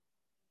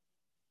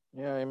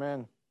Yeah,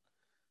 amen.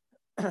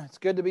 It's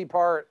good to be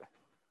part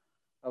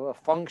of a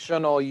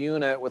functional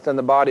unit within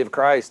the body of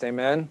Christ.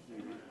 Amen.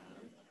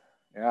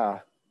 Yeah.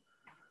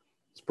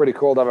 It's pretty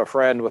cool to have a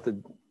friend with a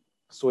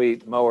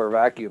sweet mower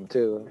vacuum,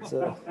 too.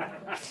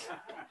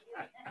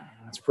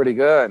 It's pretty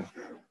good.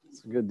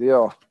 It's a good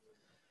deal.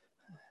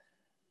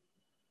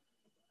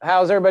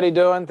 How's everybody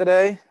doing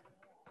today?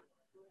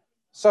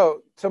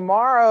 So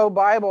tomorrow,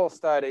 Bible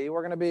study,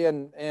 we're going to be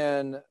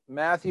in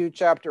Matthew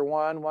chapter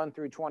 1, 1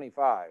 through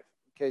 25, in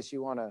case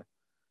you want to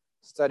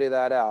study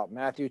that out.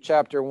 Matthew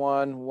chapter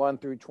 1, 1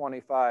 through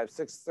 25,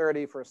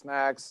 6:30 for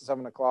snacks,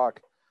 7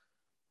 o'clock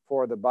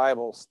for the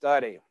Bible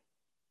study.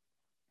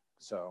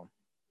 So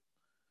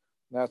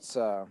that's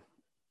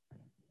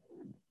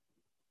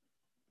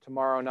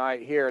tomorrow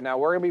night here. Now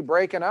we're going to be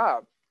breaking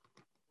up.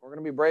 We're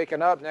going to be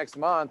breaking up next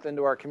month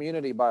into our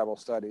community Bible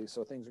studies.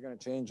 So things are going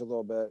to change a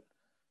little bit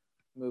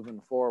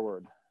moving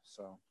forward.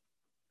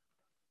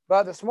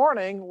 But this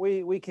morning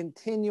we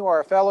continue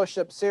our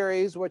fellowship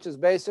series, which is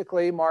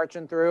basically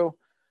marching through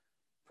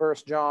 1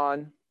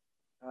 John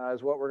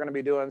is what we're going to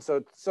be doing.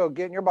 So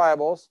get in your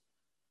Bibles,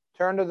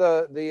 turn to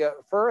the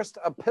first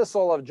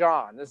epistle of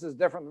John. This is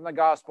different than the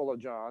Gospel of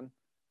John.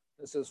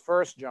 This is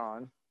 1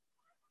 John.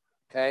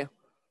 Okay.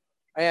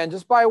 And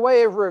just by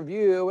way of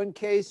review, in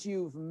case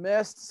you've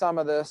missed some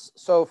of this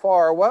so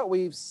far, what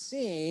we've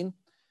seen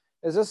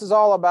is this is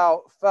all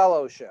about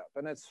fellowship.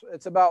 And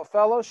it's about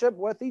fellowship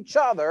with each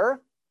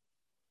other,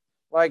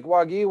 like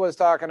Wagi was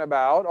talking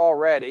about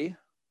already.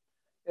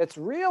 It's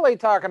really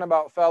talking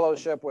about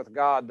fellowship with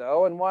God,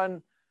 though. And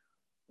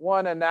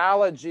one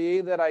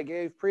analogy that I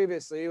gave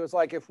previously was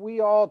like if we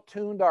all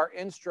tuned our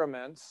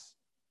instruments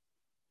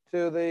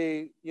to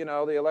the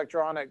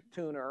electronic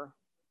tuner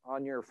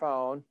on your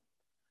phone,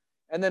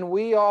 and then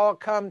we all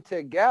come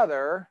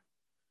together,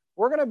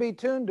 we're going to be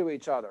tuned to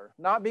each other.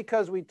 Not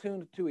because we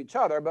tuned to each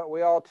other, but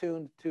we all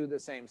tuned to the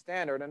same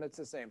standard, and it's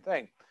the same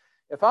thing.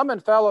 If I'm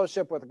in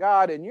fellowship with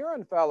God and you're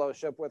in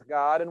fellowship with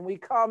God and we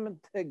come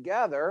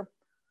together,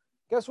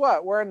 guess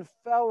what? We're in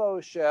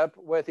fellowship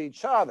with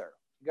each other.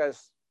 You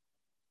guys,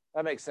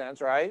 that makes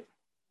sense, right?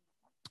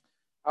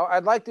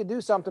 I'd like to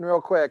do something real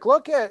quick.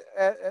 Look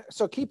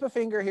so keep a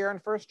finger here in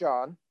 1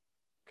 John,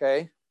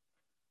 okay?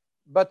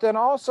 But then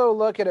also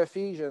look at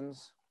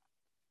Ephesians,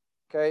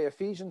 okay?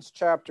 Ephesians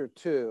chapter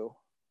 2.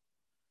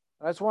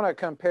 I just want to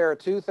compare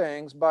two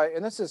things,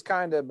 and this is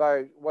kind of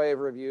by way of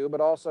review,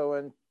 but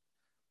also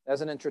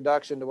as an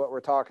introduction to what we're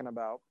talking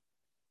about,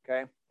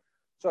 okay?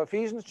 So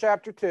Ephesians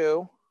chapter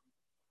 2,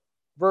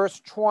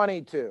 verse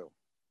 22,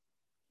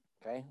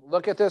 okay?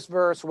 Look at this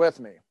verse with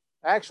me.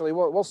 Actually,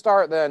 we'll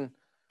start then,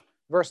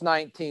 verse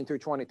 19 through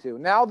 22.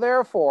 Now,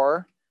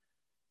 therefore,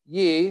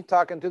 ye,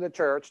 talking to the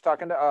church,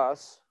 talking to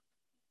us,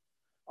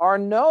 are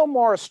no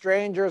more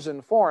strangers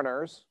and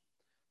foreigners,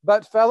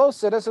 but fellow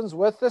citizens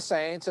with the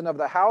saints and of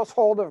the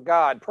household of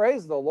God.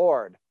 Praise the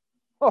Lord.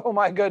 Oh,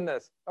 my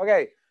goodness.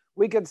 Okay,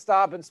 we could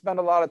stop and spend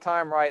a lot of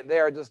time right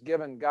there just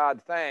giving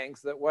God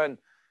thanks that when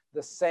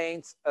the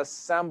saints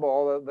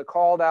assemble, the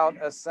called out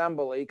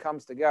assembly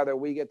comes together,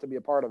 we get to be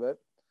a part of it.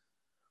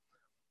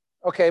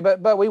 Okay,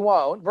 but we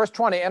won't. Verse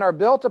 20, and are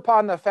built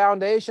upon the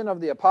foundation of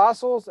the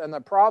apostles and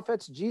the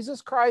prophets,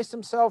 Jesus Christ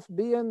himself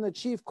being the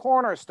chief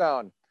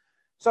cornerstone.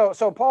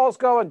 So Paul's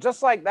going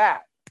just like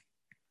that,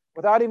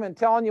 without even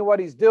telling you what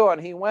he's doing.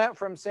 He went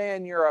from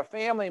saying you're a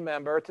family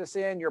member to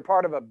saying you're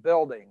part of a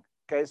building.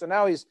 Okay, so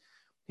now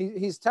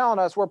he's telling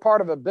us we're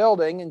part of a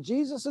building, and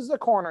Jesus is the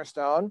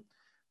cornerstone.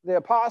 The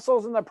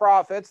apostles and the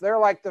prophets, they're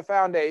like the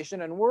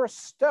foundation, and we're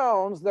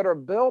stones that are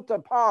built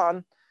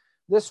upon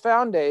this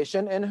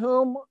foundation, in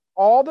whom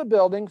all the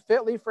building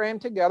fitly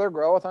framed together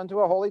groweth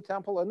unto a holy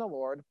temple in the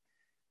Lord,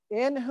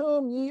 in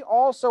whom ye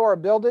also are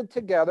builded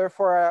together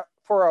for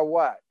a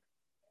what?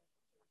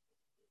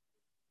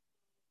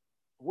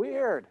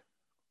 Weird.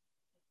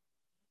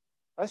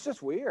 That's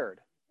just weird.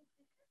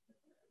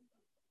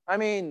 I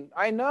mean,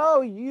 I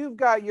know you've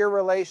got your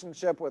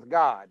relationship with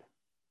God,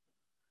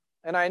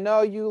 and I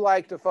know you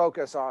like to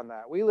focus on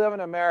that. We live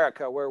in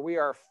America where we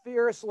are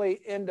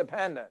fiercely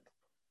independent.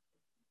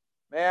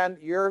 Man,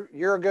 you're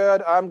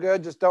good, I'm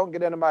good, just don't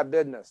get into my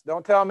business.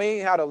 Don't tell me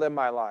how to live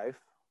my life.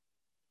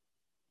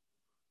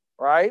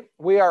 Right?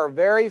 We are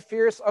very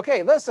fierce.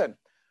 Okay, listen.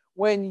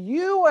 When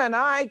you and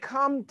I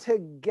come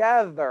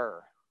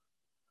together,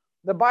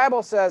 the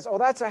Bible says, oh,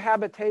 that's a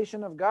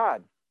habitation of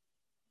God.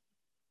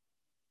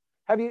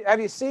 Have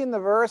you seen the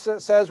verse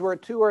that says where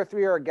two or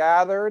three are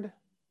gathered,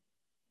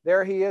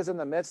 there he is in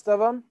the midst of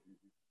them?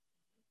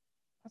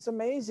 That's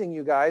amazing,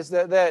 you guys,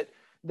 that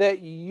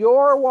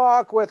your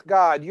walk with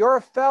God,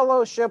 your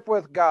fellowship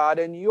with God,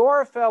 and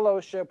your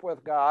fellowship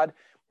with God,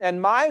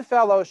 and my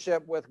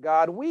fellowship with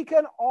God, we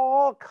can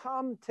all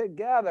come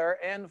together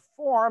and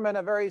form, in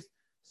a very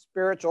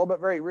spiritual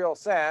but very real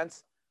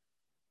sense,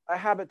 a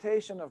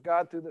habitation of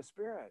God through the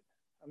Spirit.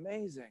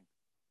 Amazing.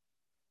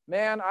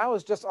 Man, I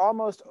was just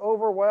almost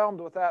overwhelmed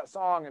with that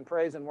song in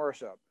praise and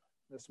worship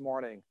this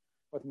morning,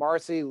 with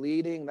Marcy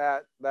leading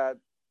that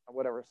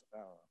whatever,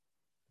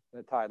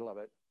 the title of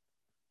it.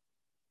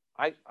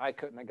 I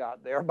couldn't have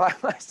got there by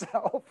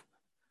myself.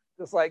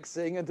 Just like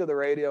singing to the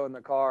radio in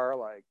the car,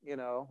 like,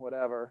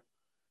 whatever.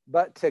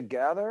 But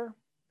together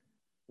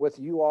with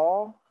you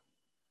all,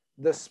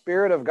 the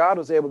Spirit of God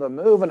was able to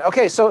move. And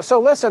okay, so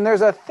listen,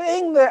 there's a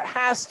thing that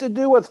has to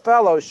do with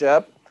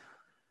fellowship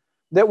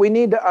that we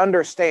need to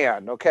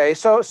understand. Okay,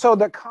 so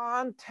the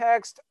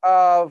context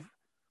of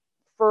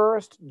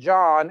 1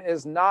 John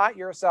is not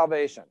your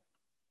salvation.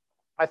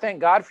 I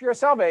thank God for your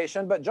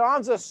salvation, but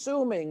John's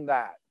assuming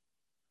that.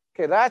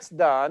 Okay, that's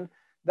done.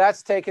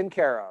 That's taken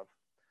care of.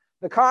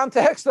 The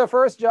context of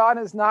 1 John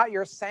is not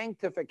your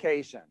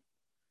sanctification.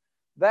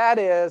 That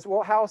is,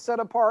 well, how set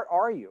apart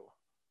are you?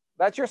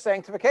 That's your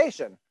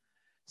sanctification.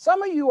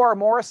 Some of you are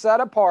more set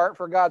apart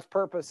for God's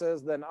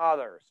purposes than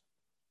others.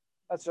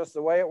 That's just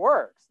the way it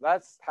works.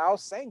 That's how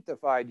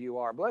sanctified you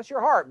are. Bless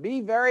your heart.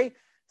 Be very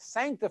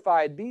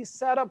sanctified. Be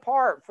set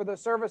apart for the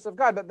service of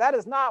God. But that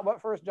is not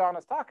what 1 John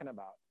is talking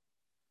about.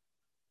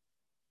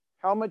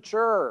 How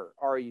mature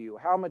are you?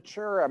 How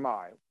mature am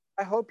I?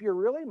 I hope you're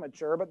really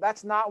mature, but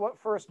that's not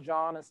what 1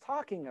 John is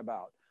talking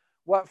about.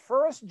 What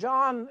 1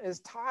 John is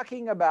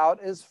talking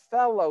about is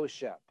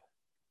fellowship,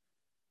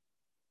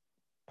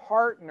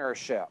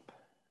 partnership,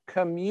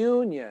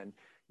 communion.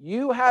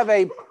 You have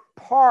a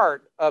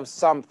part of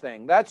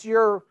something.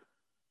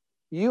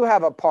 You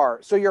have a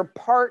part. So you're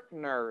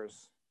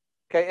partners.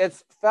 Okay,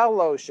 it's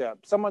fellowship.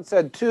 Someone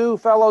said 2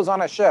 fellows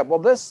on a ship. Well,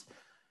 this,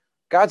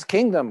 God's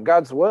kingdom,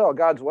 God's will,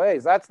 God's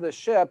ways, that's the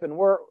ship. And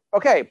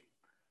okay,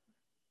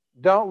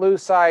 don't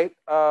lose sight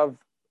of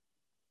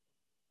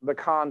the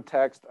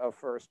context of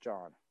 1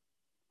 John.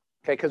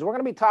 Okay, because we're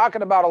going to be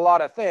talking about a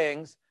lot of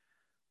things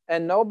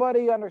and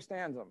nobody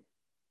understands them.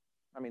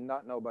 I mean,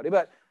 not nobody,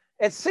 but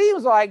it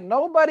seems like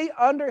nobody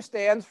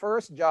understands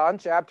 1 John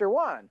chapter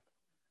 1.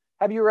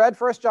 Have you read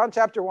 1 John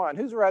chapter 1?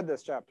 Who's read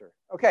this chapter?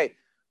 Okay,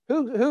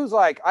 who's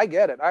like, I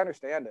get it, I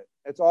understand it.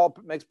 It's all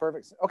makes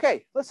perfect sense.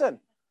 Okay, listen,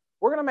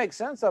 we're going to make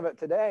sense of it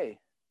today.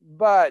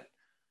 But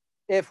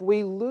if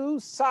we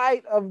lose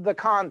sight of the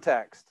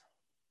context,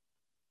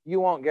 you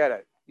won't get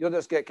it. You'll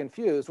just get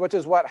confused, which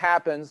is what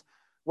happens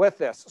with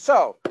this.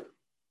 So,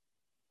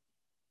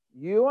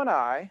 you and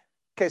I,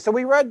 okay, so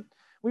we read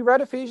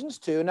Ephesians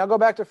 2. Now go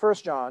back to 1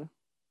 John.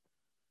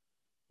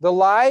 The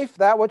life,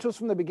 that which was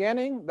from the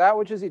beginning, that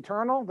which is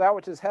eternal, that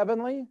which is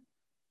heavenly,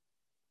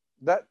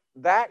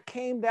 that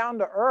came down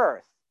to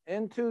earth,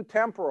 into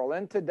temporal,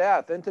 into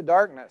death, into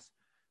darkness.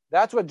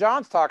 That's what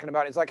John's talking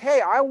about. He's like,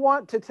 hey, I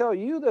want to tell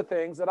you the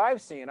things that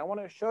I've seen. I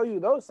want to show you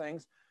those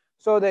things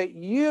so that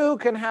you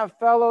can have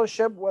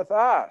fellowship with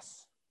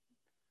us.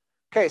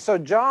 Okay, so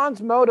John's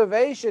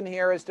motivation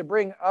here is to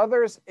bring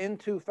others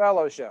into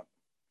fellowship.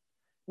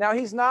 Now,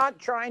 he's not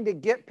trying to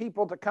get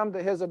people to come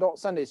to his adult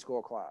Sunday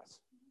school class.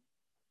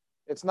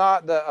 It's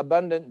not the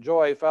abundant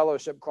joy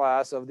fellowship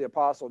class of the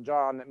Apostle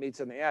John that meets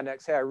in the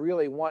annex. Hey, I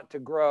really want to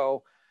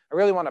grow. I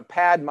really want to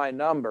pad my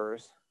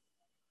numbers.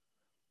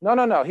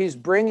 No. He's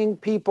bringing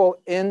people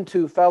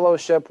into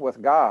fellowship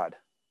with God.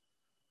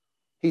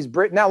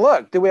 Now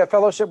look, do we have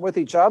fellowship with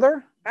each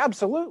other?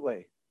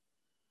 Absolutely.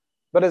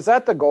 But is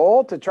that the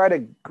goal, to try to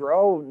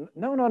grow?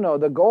 No.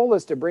 The goal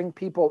is to bring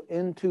people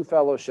into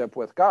fellowship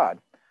with God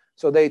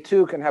so they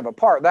too can have a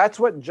part. That's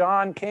what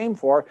John came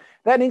for.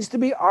 That needs to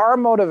be our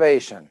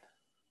motivation.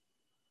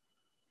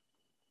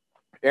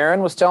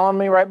 Aaron was telling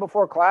me right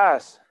before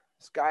class,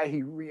 this guy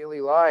he really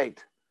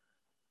liked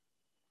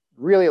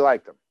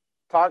him.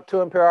 Talked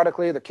to him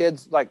periodically. The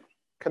kids like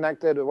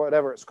connected or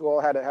whatever at school,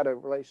 had a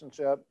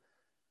relationship.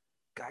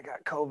 Guy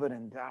got COVID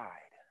and died.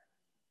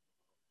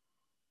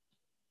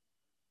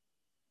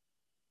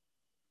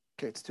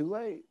 Okay, it's too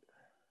late.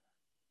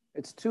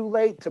 It's too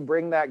late to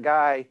bring that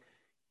guy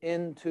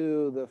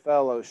into the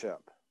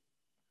fellowship.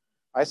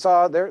 I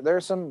saw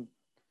there's some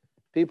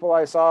people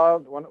I saw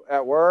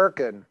at work,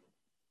 and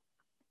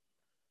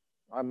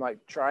I'm like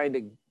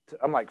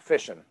I'm like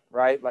fishing,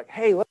 right? Like,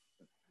 hey, look,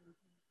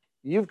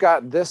 you've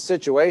got this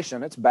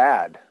situation. It's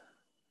bad.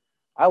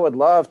 I would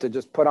love to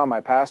just put on my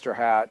pastor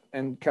hat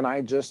and can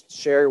I just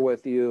share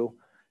with you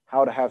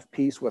how to have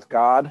peace with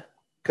God?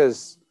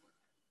 Because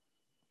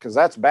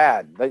that's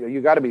bad. You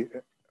got to be,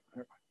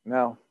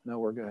 no,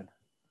 we're good.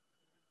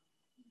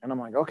 And I'm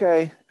like,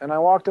 okay. And I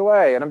walked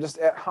away and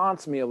it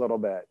haunts me a little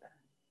bit.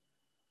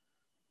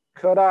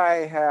 Could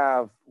I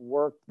have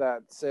worked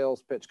that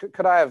sales pitch?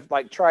 Could I have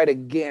tried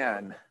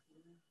again?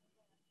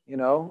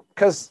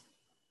 Because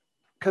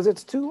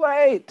it's too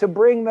late to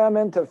bring them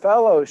into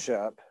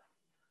fellowship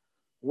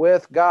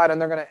with God,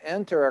 and they're going to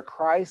enter a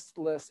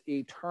Christless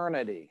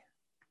eternity.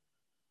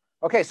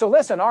 Okay, so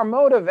listen, our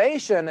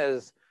motivation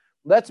is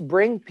let's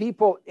bring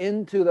people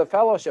into the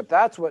fellowship.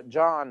 That's what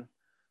John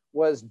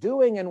was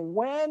doing. And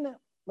when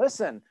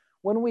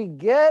we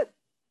get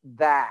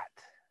that,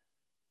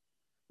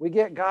 we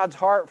get God's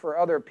heart for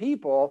other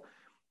people.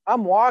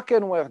 I'm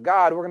walking with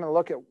God. We're going to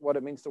look at what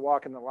it means to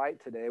walk in the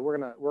light today. We're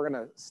going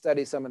to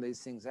study some of these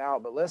things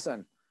out. But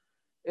listen,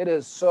 it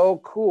is so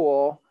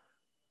cool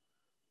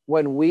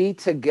when we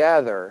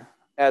together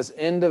as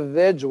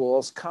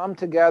individuals come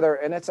together,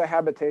 and it's a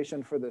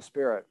habitation for the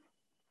Spirit.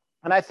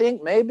 And I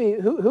think maybe,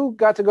 who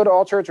got to go to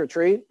all church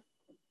retreat?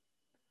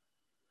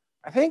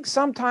 I think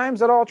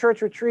sometimes at all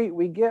church retreat,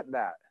 we get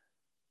that.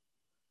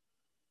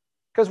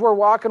 Because we're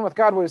walking with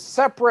God. We're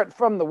separate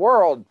from the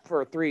world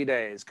for 3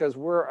 days because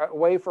we're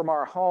away from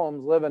our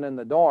homes, living in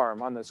the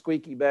dorm on the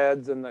squeaky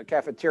beds and the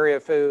cafeteria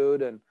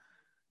food.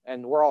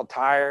 And we're all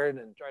tired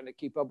and trying to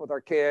keep up with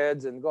our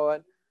kids and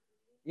going.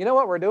 You know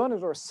what we're doing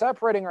is we're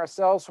separating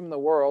ourselves from the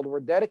world. We're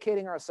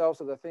dedicating ourselves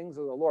to the things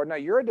of the Lord. Now,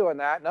 you're doing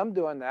that and I'm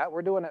doing that.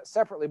 We're doing it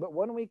separately. But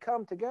when we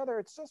come together,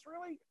 it's just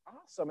really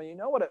awesome. And you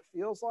know what it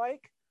feels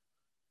like?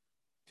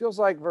 It feels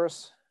like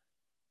verse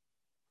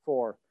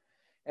 4.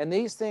 And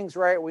these things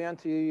write we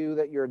unto you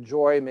that your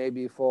joy may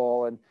be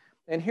full.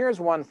 And here's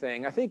one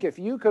thing. I think if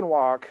you can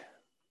walk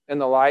in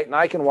the light and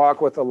I can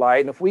walk with the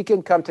light, and if we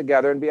can come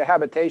together and be a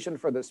habitation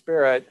for the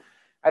Spirit,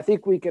 I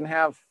think we can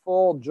have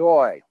full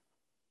joy.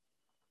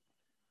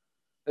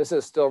 This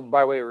is still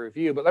by way of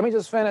review, but let me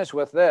just finish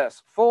with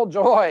this. Full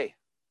joy.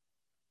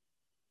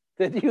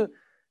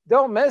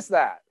 Don't miss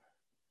that.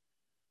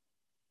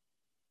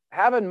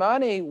 Having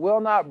money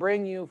will not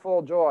bring you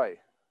full joy.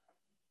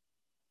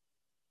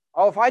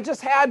 Oh, if I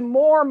just had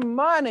more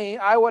money,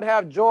 I would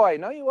have joy.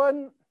 No, you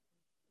wouldn't.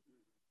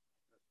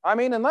 I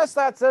mean, unless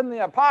that's in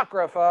the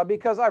Apocrypha,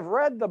 because I've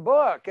read the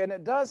book and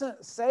it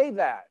doesn't say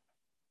that.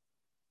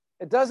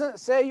 It doesn't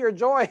say your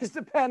joy is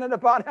dependent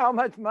upon how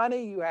much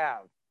money you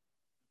have.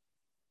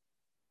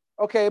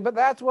 Okay, but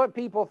that's what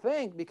people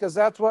think because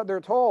that's what they're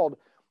told.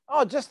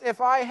 Oh, just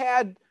if I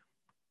had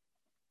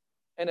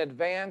an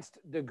advanced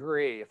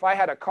degree, if I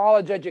had a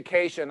college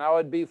education, I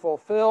would be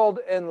fulfilled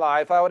in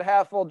life. I would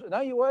have full.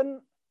 No, you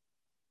wouldn't.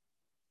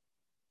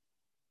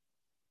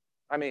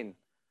 I mean,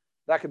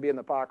 that could be in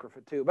the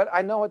Apocrypha too, but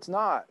I know it's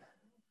not.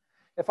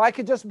 If I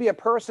could just be a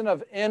person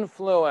of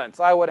influence,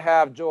 I would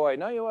have joy.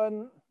 No, you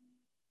wouldn't.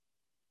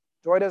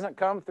 Joy doesn't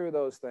come through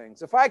those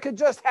things. If I could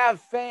just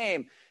have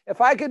fame, if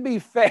I could be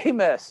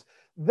famous,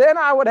 then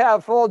I would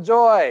have full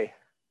joy.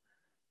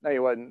 No,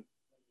 you wouldn't.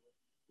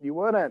 You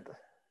wouldn't.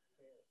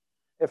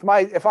 If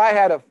I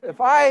had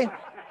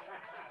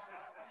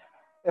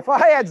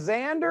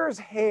Xander's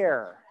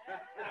hair,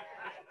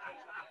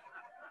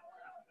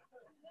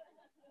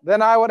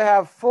 then I would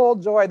have full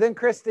joy. Then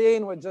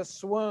Christine would just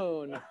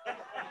swoon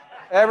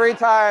every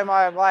time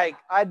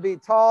I'd be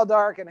tall,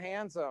 dark, and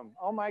handsome.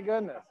 Oh my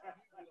goodness.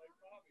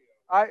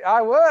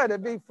 I would.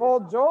 It'd be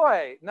full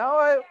joy.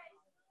 No,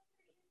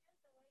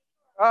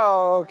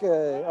 oh,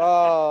 okay.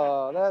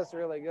 Oh, that's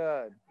really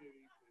good.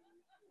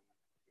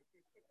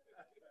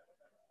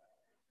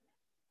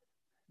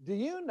 Do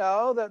you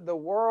know that the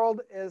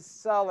world is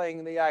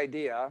selling the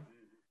idea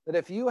that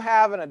if you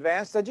have an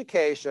advanced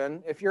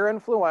education, if you're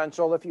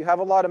influential, if you have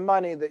a lot of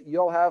money, that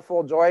you'll have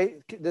full joy?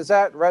 Does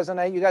that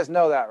resonate? You guys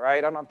know that, right?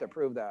 I don't have to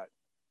prove that.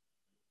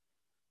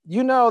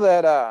 You know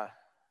that,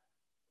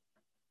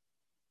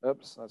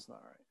 oops, that's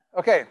not right.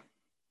 Okay.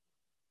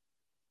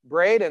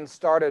 Braden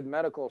started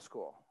medical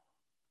school.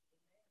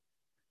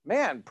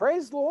 Man,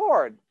 praise the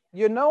Lord.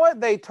 You know what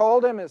they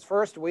told him his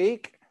first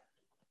week?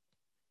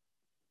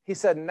 He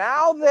said,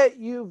 now that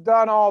you've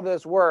done all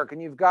this work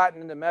and you've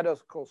gotten into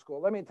medical school,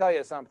 let me tell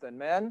you something,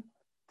 men,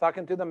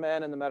 talking to the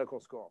men in the medical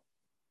school.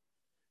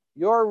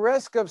 Your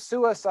risk of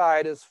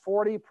suicide is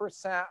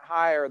 40%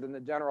 higher than the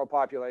general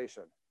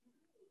population.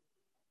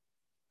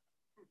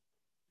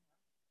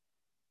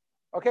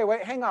 Okay,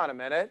 wait, hang on a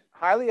minute.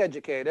 Highly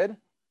educated.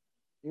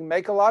 You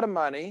make a lot of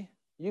money.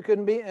 You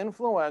can be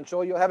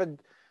influential. You'll have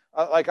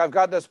like I've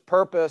got this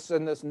purpose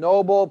and this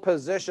noble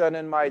position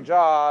in my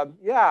job.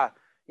 Yeah.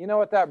 You know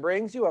what that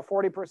brings you? A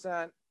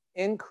 40%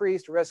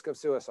 increased risk of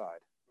suicide.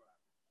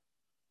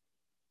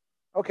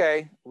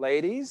 Okay,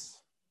 ladies,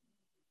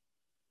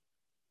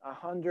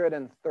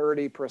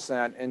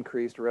 130%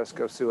 increased risk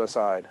of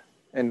suicide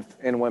in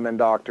women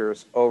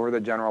doctors over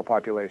the general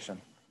population.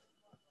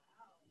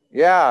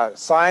 Yeah,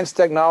 science,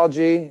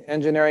 technology,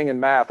 engineering, and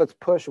math. Let's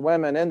push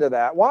women into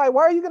that. Why?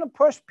 Why are you going to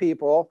push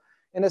people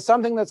into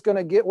something that's going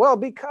to get, well,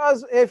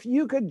 because if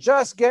you could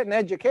just get an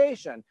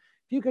education,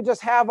 if you could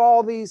just have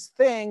all these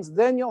things,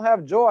 then you'll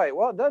have joy.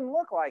 Well, it doesn't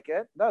look like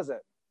it, does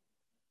it?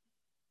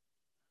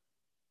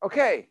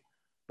 Okay,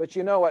 but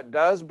you know what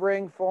does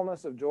bring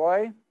fullness of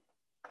joy?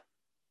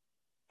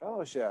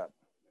 Fellowship.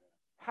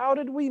 How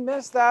did we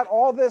miss that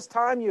all this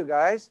time, you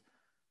guys?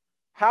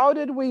 How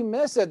did we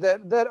miss it?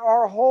 That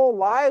our whole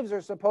lives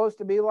are supposed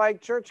to be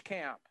like church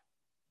camp,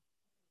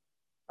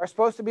 are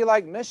supposed to be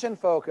like mission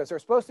focus, are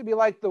supposed to be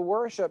like the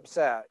worship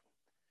set.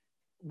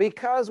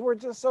 Because we're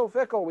just so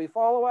fickle. We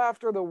follow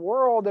after the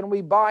world and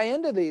we buy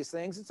into these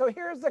things. And so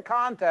here's the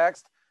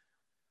context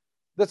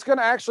that's going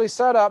to actually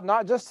set up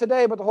not just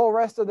today, but the whole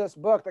rest of this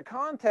book. The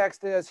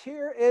context is,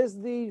 here is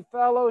the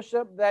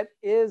fellowship that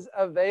is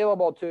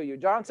available to you.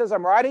 John says,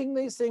 I'm writing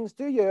these things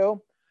to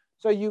you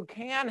so you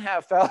can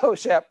have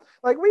fellowship.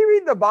 Like, we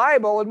read the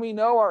Bible and we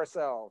know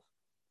ourselves.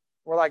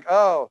 We're like,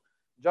 oh,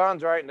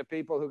 John's writing to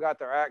people who got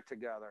their act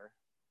together.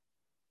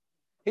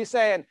 He's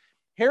saying,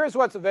 here's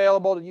what's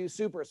available to you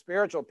super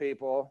spiritual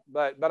people,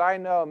 but I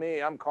know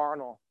me, I'm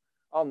carnal.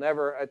 I'll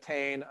never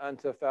attain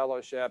unto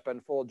fellowship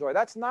and full joy.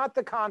 That's not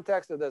the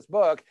context of this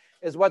book,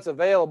 is what's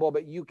available,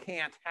 but you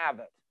can't have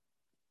it.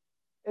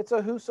 It's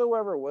a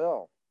whosoever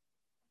will.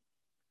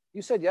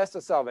 You said yes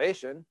to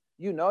salvation.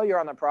 You know you're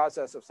on the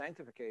process of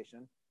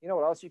sanctification. You know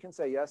what else you can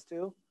say yes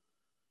to?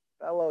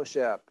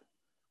 Fellowship,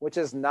 which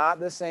is not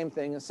the same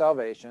thing as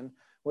salvation,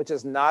 which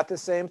is not the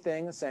same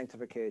thing as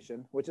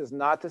sanctification, which is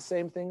not the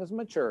same thing as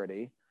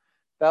maturity.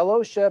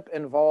 Fellowship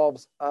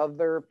involves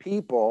other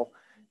people,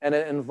 and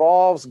it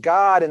involves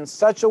God in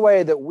such a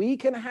way that we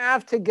can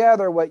have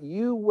together what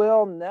you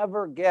will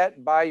never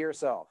get by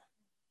yourself.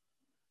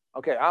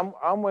 Okay,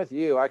 I'm with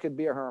you. I could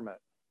be a hermit.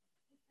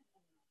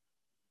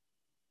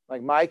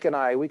 Like Mike and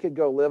I, we could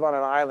go live on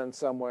an island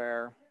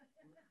somewhere,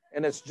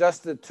 and it's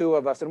just the two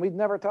of us, and we'd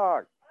never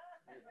talk.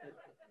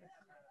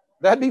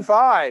 That'd be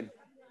fine.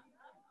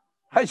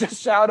 I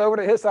just shout over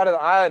to his side of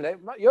the island, "Hey,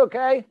 you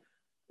okay?"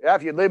 "Yeah,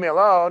 if you'd leave me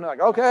alone." I'm like,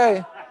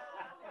 "Okay.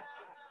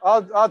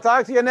 I'll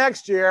talk to you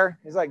next year."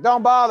 He's like,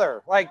 "Don't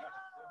bother." Like,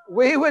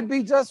 we would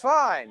be just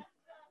fine.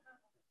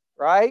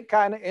 Right?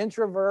 Kind of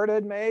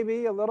introverted,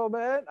 maybe a little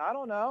bit. I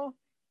don't know.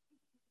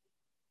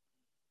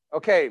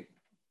 Okay,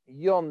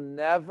 you'll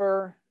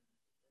never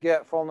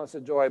get fullness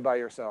of joy by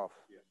yourself.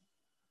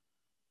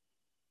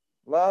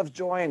 Love,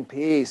 joy, and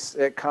peace.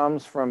 It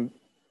comes from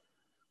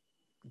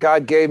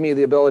God gave me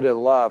the ability to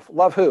love.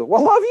 Love who?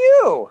 Well, love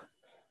you.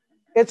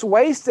 It's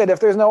wasted if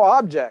there's no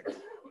object.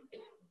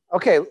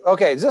 Okay.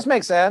 Does this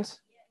make sense?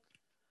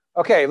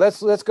 Okay,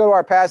 let's go to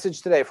our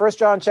passage today. 1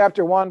 John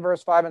chapter 1,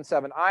 verse 5 and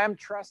 7. I am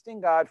trusting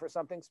God for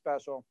something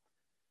special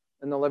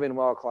in the Living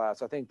Well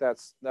class. I think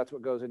that's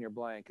what goes in your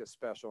blank is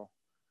special.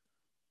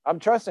 I'm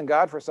trusting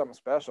God for something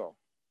special.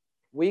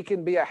 We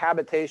can be a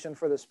habitation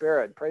for the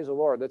Spirit. Praise the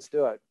Lord. Let's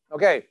do it.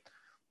 Okay.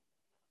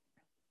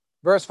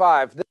 Verse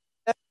 5. This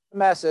is the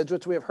message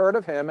which we have heard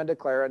of him and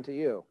declare unto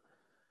you.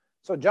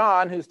 So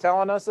John, who's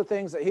telling us the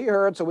things that he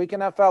heard so we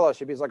can have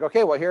fellowship, he's like,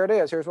 okay, well, here it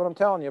is. Here's what I'm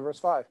telling you. Verse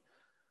 5.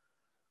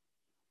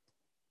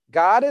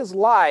 God is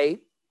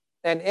light,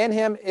 and in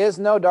him is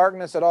no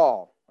darkness at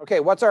all. Okay,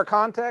 what's our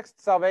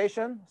context?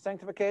 Salvation,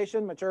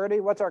 sanctification,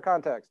 maturity. What's our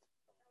context?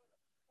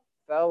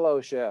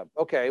 Fellowship.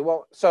 Okay,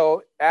 well,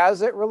 so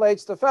as it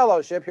relates to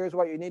fellowship, here's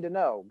what you need to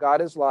know. God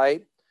is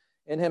light,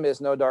 in him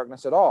is no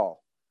darkness at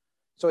all.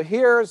 So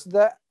here's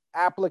the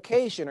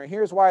application, or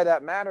here's why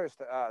that matters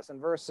to us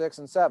in verse 6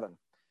 and 7.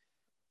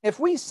 If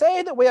we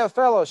say that we have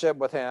fellowship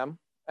with him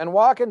and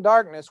walk in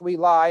darkness, we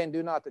lie and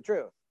do not the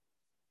truth.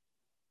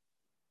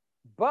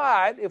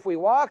 But if we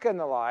walk in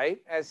the light,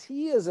 as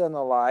he is in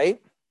the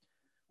light,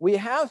 we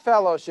have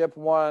fellowship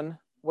one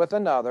with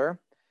another,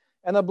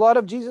 and the blood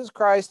of Jesus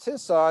Christ,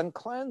 his Son,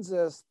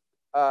 cleanses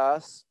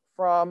us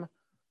from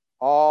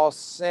all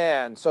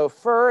sin. So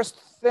first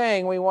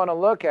thing we want to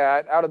look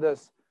at out of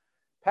this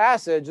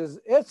passage is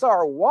it's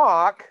our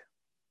walk,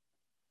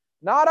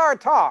 not our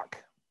talk,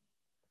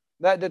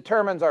 that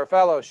determines our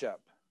fellowship.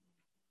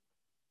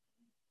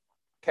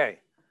 Okay.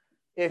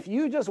 If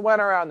you just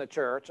went around the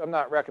church, I'm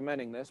not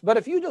recommending this, but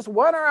if you just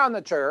went around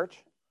the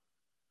church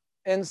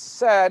and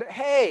said,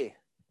 hey,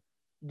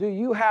 do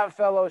you have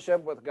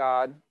fellowship with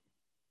God?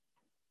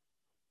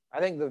 I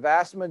think the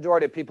vast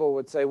majority of people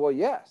would say, well,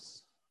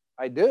 yes,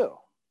 I do.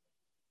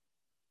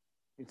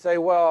 You'd say,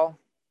 well,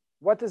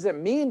 what does it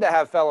mean to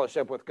have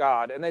fellowship with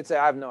God? And they'd say,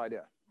 I have no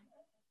idea.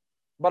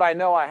 But I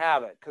know I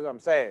have it because I'm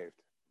saved.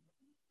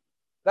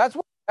 That's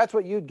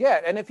what you'd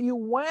get. And if you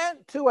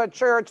went to a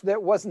church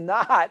that was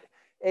not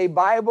a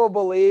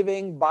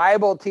Bible-believing,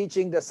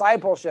 Bible-teaching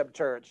discipleship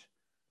church,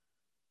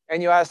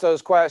 and you ask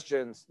those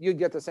questions, you'd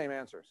get the same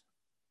answers.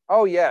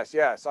 Oh, yes,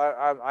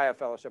 I have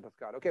fellowship with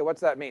God. Okay,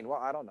 what's that mean? Well,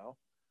 I don't know.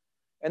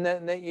 And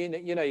then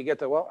you get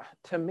the, well,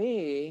 to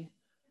me,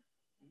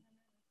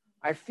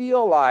 I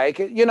feel like,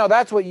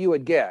 that's what you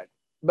would get.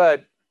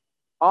 But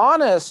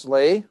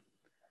honestly,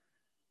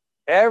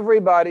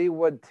 everybody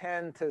would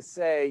tend to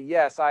say,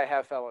 yes, I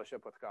have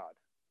fellowship with God.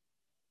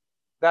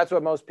 That's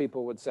what most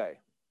people would say.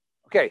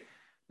 Okay.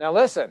 Now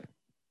listen,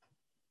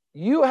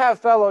 you have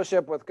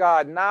fellowship with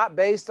God not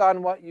based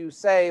on what you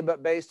say,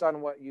 but based on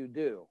what you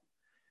do.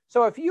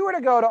 So if you were to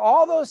go to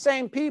all those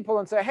same people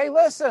and say, hey,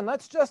 listen,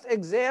 let's just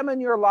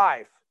examine your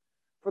life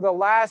for the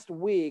last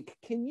week.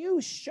 Can you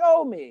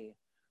show me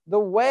the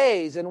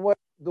ways in which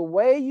the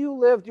way you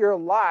lived your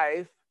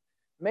life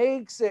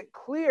makes it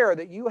clear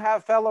that you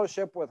have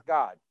fellowship with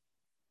God?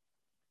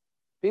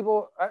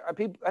 I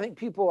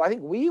think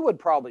we would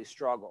probably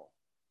struggle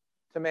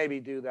to maybe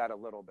do that a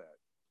little bit.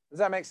 Does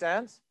that make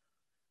sense?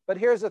 But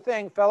here's the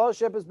thing.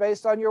 Fellowship is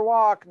based on your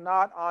walk,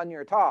 not on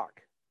your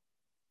talk.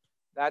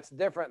 That's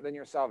different than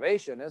your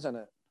salvation, isn't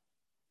it?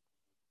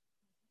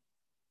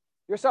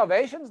 Your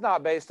salvation's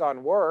not based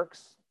on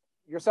works.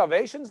 Your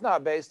salvation's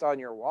not based on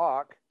your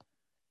walk.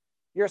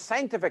 Your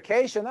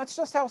sanctification, that's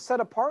just how set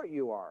apart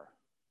you are.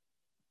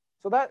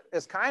 So that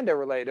is kind of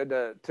related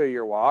to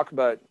your walk,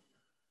 but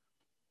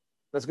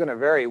that's going to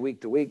vary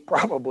week to week,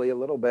 probably a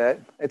little bit.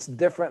 It's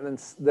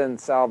different than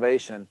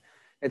salvation.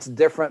 It's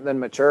different than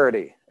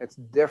maturity. It's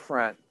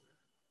different.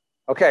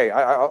 Okay,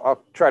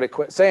 I'll try to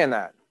quit saying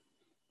that.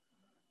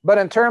 But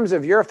in terms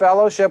of your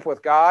fellowship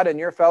with God and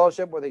your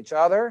fellowship with each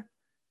other,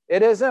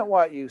 it isn't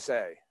what you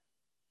say.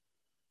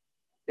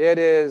 It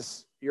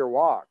is your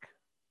walk.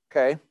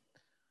 Okay?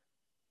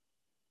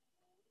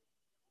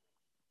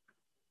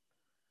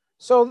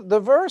 So the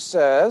verse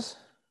says,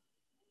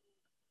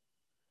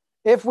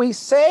 if we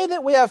say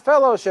that we have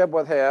fellowship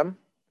with him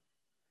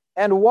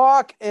and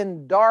walk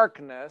in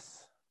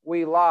darkness,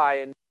 we lie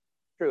in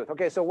truth.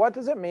 Okay, so what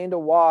does it mean to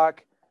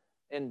walk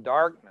in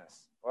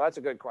darkness? Well, that's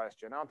a good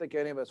question. I don't think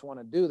any of us want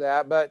to do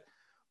that, but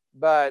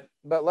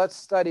let's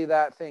study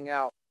that thing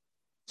out.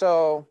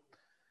 So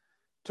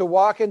to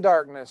walk in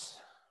darkness,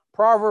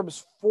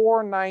 Proverbs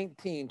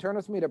 4:19. Turn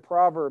with me to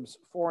Proverbs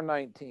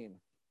 4:19.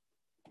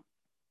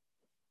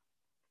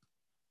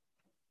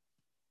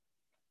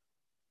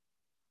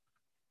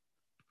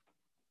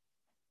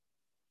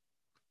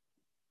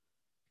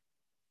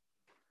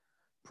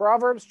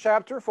 Proverbs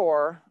chapter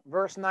 4,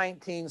 verse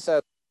 19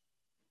 says,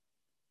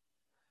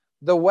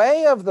 the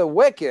way of the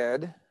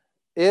wicked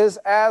is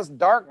as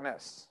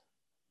darkness.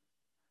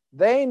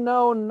 They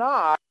know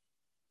not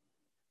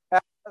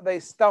how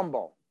they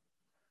stumble.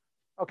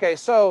 Okay,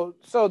 so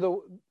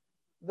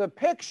the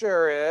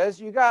picture is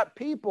you got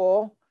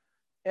people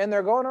and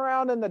they're going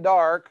around in the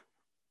dark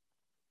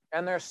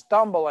and they're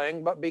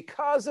stumbling, but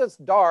because it's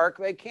dark,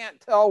 they can't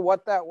tell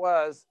what that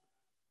was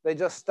they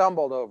just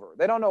stumbled over.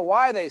 They don't know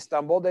why they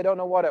stumbled. They don't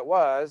know what it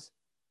was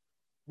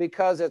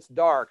because it's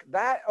dark.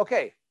 That's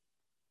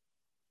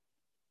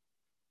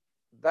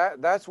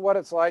what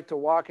it's like to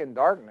walk in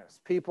darkness.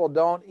 People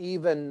don't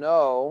even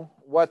know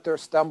what they're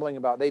stumbling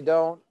about. They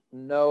don't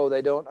know.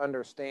 They don't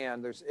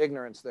understand. There's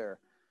ignorance there.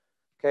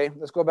 Okay,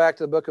 let's go back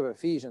to the book of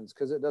Ephesians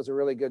because it does a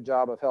really good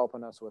job of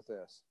helping us with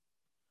this.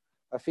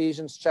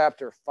 Ephesians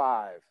chapter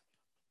 5.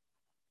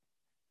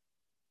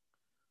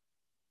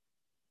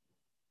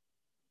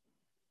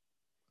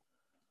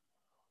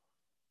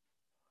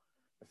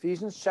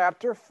 Ephesians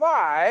chapter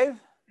 5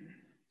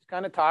 is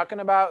kind of talking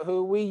about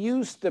who we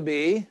used to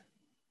be.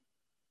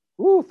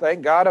 Ooh,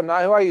 thank God I'm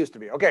not who I used to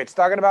be. Okay, it's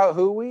talking about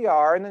who we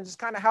are and then just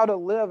kind of how to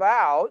live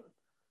out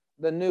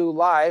the new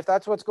life.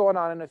 That's what's going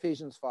on in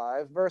Ephesians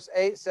 5. Verse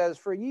 8 says,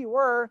 for ye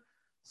were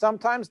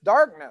sometimes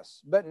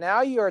darkness, but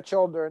now ye are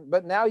children,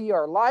 but now ye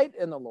are light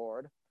in the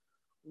Lord.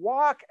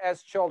 Walk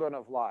as children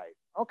of light.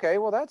 Okay,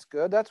 well, that's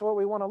good. That's what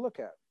we want to look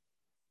at.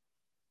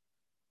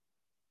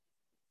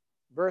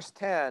 Verse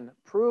 10,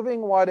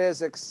 proving what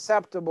is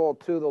acceptable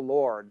to the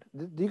Lord.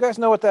 Do you guys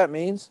know what that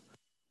means?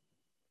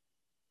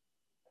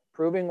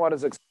 Proving what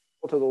is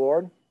acceptable to the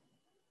Lord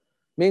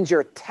means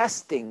you're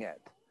testing it.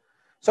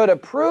 So to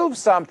prove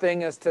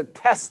something is to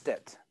test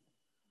it.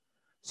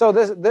 So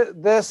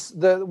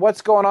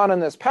what's going on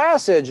in this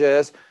passage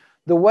is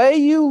the way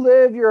you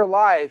live your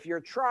life, you're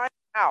trying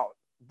out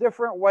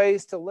different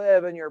ways to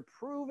live and you're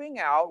proving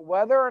out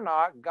whether or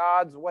not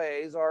God's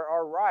ways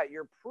are right.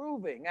 You're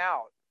proving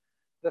out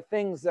the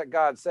things that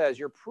God says.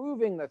 You're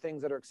proving the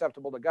things that are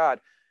acceptable to God.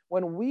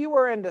 When we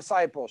were in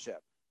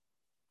discipleship,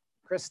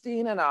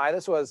 Christine and I,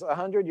 this was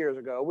 100 years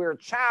ago, we were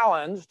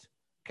challenged,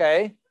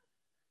 okay?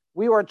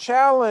 We were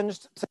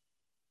challenged to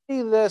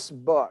see this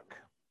book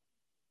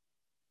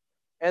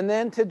and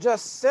then to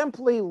just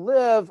simply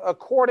live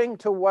according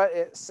to what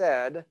it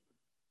said.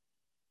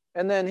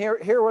 And then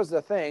here was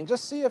the thing.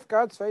 Just see if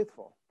God's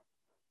faithful.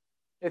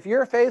 If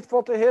you're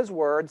faithful to his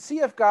word, see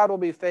if God will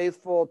be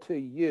faithful to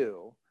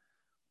you.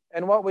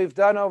 And what we've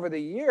done over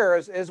the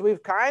years is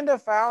we've kind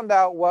of found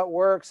out what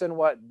works and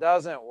what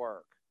doesn't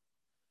work.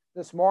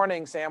 This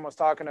morning, Sam was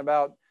talking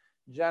about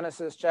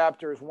Genesis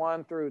chapters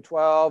 1 through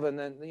 12. And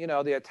then,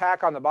 the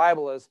attack on the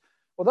Bible is,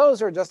 well,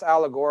 those are just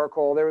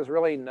allegorical. There was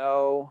really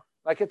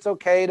it's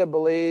okay to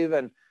believe.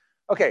 And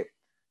okay,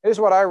 here's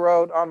what I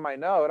wrote on my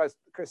note.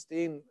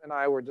 Christine and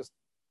I were just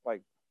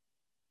like,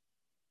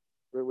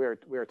 we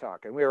were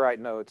talking. We were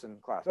writing notes in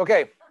class.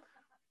 Okay,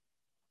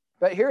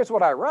 but here's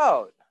what I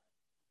wrote.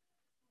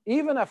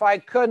 Even if I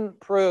couldn't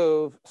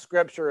prove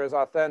Scripture is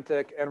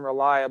authentic and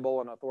reliable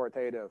and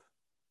authoritative,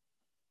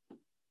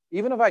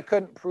 even if I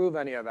couldn't prove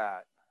any of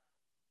that,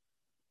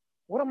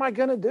 what am I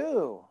going to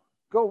do?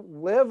 Go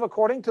live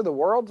according to the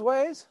world's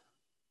ways?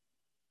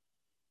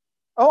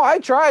 Oh, I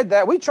tried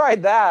that. We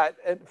tried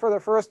that for the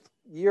first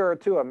year or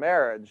two of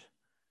marriage.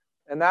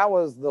 And that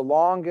was the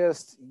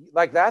longest.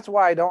 That's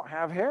why I don't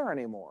have hair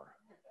anymore.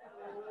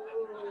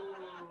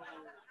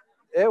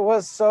 It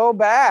was so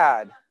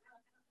bad.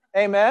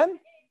 Amen?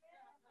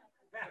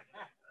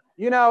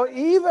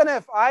 Even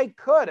if I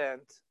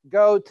couldn't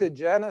go to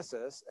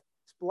Genesis and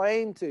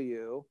explain to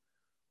you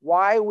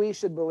why we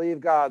should believe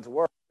God's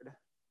word,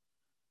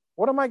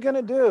 what am I going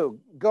to do?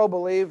 Go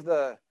believe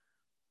the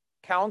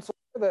counselor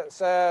that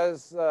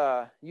says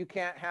you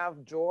can't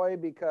have joy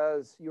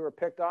because you were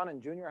picked on in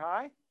junior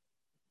high?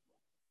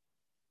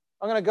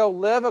 I'm going to go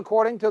live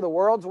according to the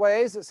world's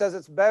ways. It says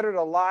it's better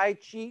to lie,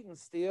 cheat, and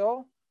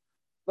steal.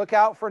 Look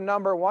out for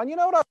number one. You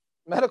know what?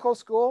 Medical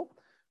school,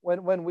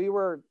 when we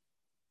were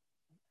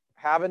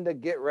having to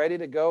get ready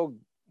to go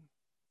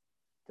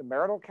to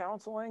marital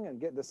counseling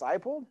and get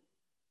discipled,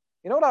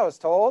 you know what I was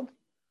told?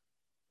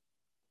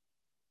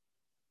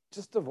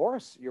 just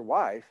divorce your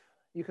wife.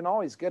 You can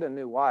always get a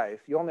new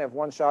wife. You only have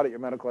one shot at your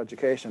medical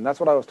education. That's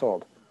what I was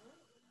told.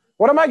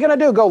 What am I going to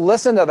do? Go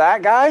listen to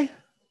that guy?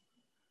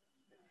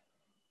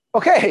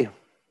 Okay.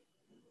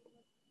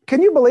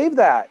 Can you believe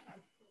that?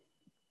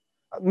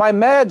 My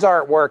meds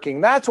aren't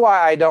working. That's why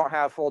I don't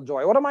have full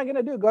joy. What am I going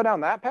to do? Go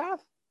down that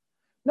path?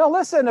 No,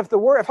 listen, the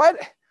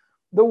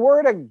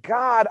word of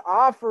God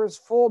offers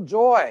full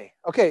joy.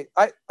 Okay,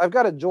 I've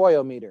got a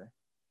joyometer.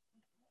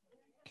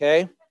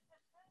 Okay.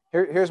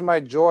 Here's my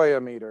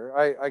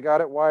joyometer. I got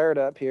it wired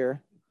up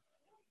here.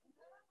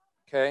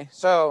 Okay,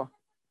 so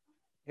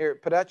here,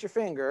 put out your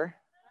finger.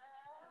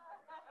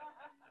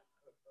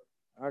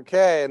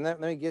 Okay, and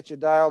let me get you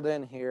dialed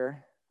in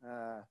here.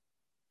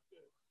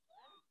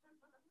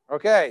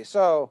 Okay,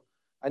 so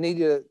I need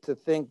you to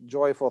think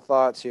joyful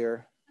thoughts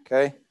here.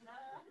 Okay,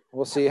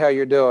 we'll see how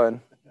you're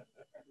doing.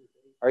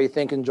 Are you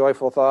thinking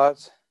joyful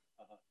thoughts?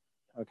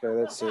 Okay,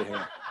 let's see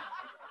here.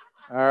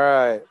 All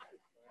right.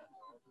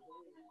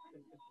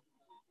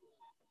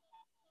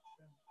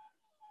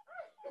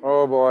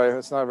 Oh boy,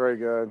 that's not very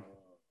good.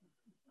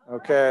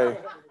 Okay.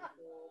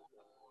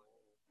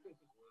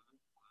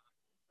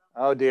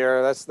 Oh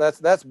dear,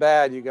 that's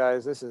bad, you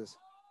guys. This is,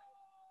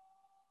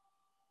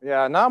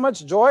 yeah, not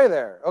much joy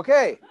there.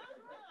 Okay.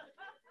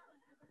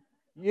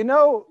 You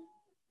know,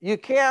 you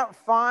can't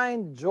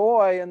find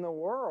joy in the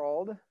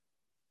world.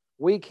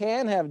 We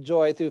can have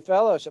joy through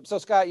fellowship. So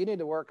Scott, you need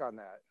to work on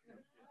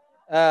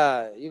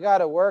that. You got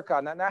to work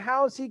on that. Now,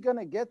 how is he going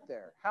to get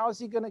there? How is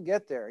he going to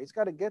get there? He's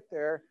got to get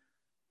there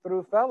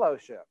through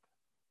fellowship.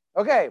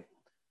 Okay.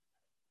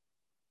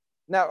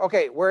 Now,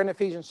 okay, we're in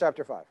Ephesians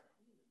chapter 5.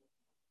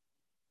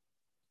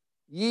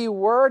 Ye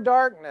were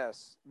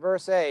darkness,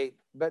 verse 8,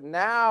 but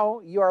now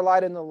you are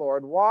light in the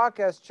Lord. Walk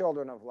as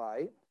children of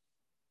light.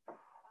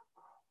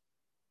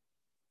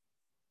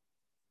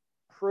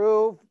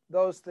 Prove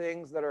those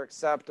things that are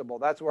acceptable.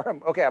 That's where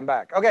I'm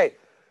back. Okay,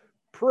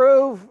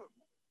 we're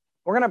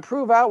going to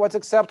prove out what's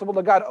acceptable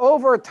to God.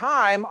 Over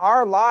time,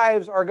 our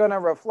lives are going to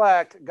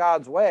reflect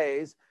God's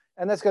ways,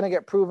 and that's going to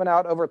get proven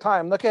out over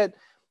time. Look at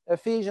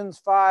Ephesians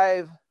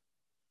 5,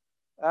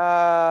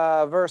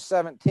 verse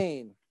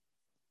 17.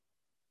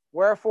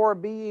 Wherefore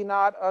be ye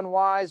not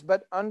unwise,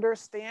 but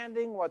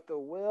understanding what the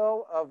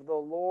will of the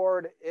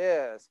Lord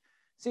is.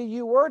 See,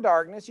 you were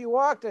darkness, you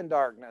walked in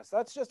darkness.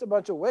 That's just a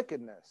bunch of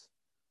wickedness.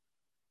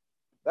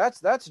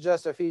 That's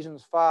just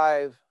Ephesians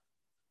 5,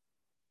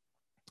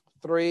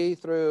 3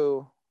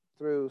 through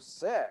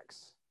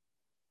 6.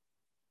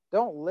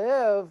 Don't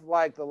live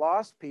like the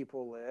lost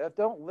people live.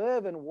 Don't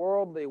live in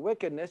worldly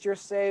wickedness. You're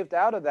saved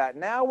out of that.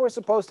 Now we're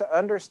supposed to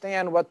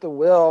understand what the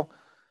will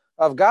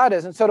of God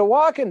is. And so to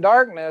walk in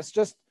darkness,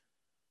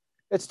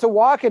 it's to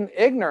walk in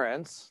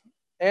ignorance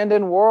and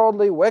in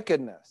worldly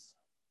wickedness.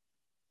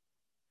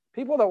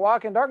 People that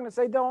walk in darkness,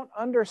 they don't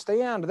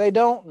understand. They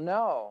don't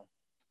know.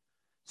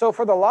 So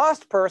for the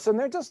lost person,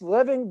 they're just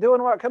living,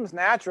 doing what comes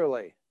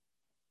naturally.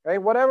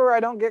 Right? Whatever I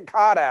don't get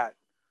caught at,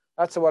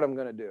 that's what I'm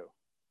going to do.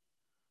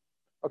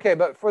 Okay,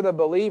 but for the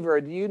believer,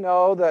 do you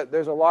know that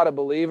there's a lot of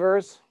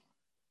believers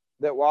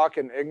that walk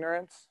in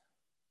ignorance?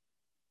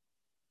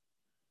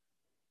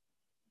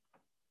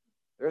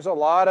 There's a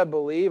lot of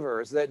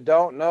believers that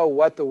don't know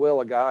what the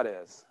will of God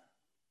is.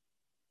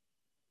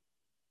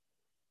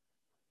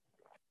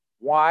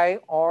 Why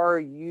are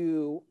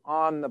you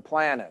on the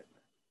planet?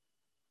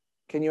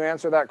 Can you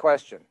answer that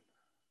question?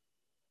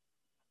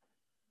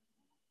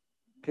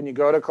 Can you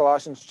go to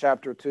Colossians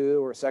chapter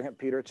 2 or 2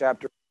 Peter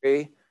chapter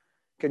 3?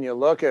 Can you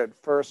look at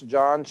 1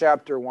 John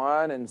chapter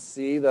 1 and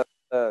see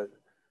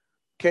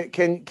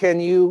can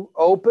you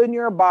open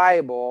your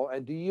Bible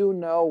and do you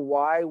know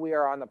why we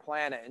are on the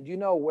planet? And do you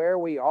know where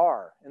we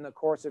are in the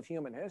course of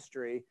human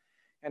history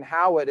and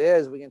how it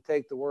is we can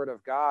take the word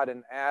of God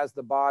and as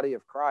the body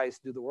of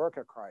Christ do the work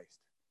of Christ?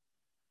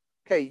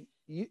 Okay,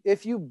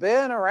 if you've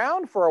been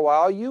around for a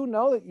while, you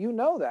know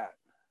that.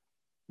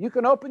 You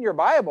can open your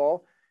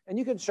Bible and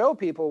you can show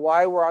people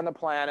why we're on the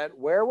planet,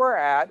 where we're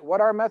at,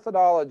 what our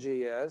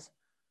methodology is.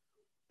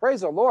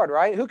 Praise the Lord,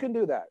 right? Who can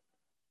do that?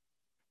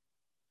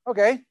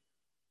 Okay.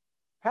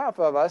 Half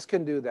of us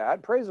can do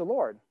that. Praise the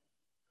Lord.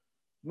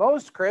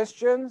 Most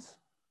Christians,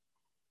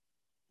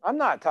 I'm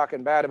not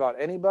talking bad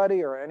about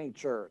anybody or any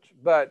church,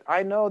 but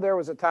I know there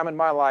was a time in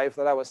my life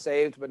that I was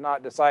saved but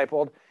not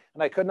discipled,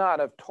 and I could not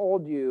have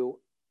told you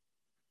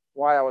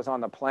why I was on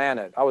the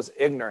planet. I was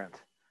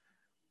ignorant.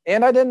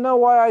 And I didn't know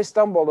why I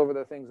stumbled over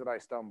the things that I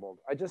stumbled.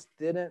 I just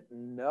didn't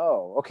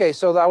know. Okay,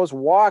 so I was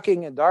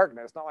walking in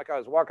darkness. Not like I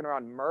was walking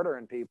around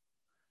murdering people,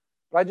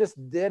 but I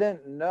just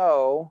didn't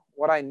know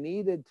what I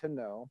needed to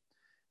know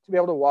to be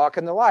able to walk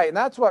in the light. And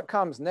that's what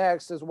comes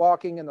next, is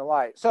walking in the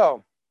light.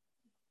 So,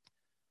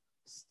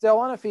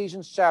 still in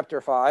Ephesians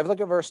chapter 5, look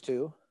at verse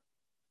 2.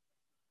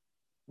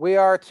 We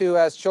are to,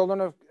 as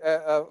children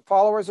of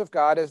followers of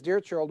God, as dear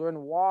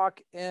children, walk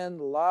in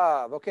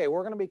love. Okay,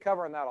 we're going to be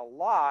covering that a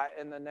lot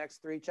in the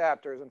next 3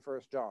 chapters in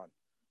 1 John.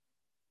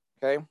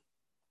 Okay,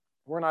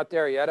 we're not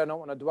there yet. I don't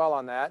want to dwell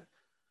on that.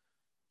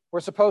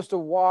 We're supposed to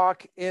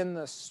walk in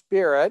the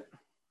Spirit.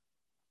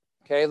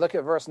 Okay, look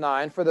at verse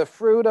 9. For the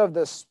fruit of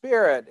the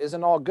Spirit is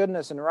in all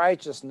goodness and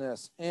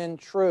righteousness, in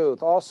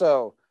truth.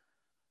 Also,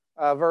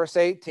 verse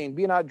 18,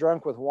 be not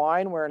drunk with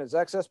wine wherein is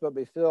excess, but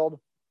be filled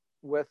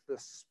with the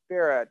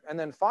Spirit. And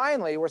then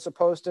finally, we're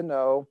supposed to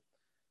know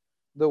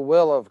the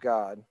will of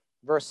God.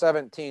 Verse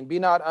 17, be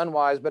not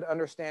unwise, but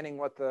understanding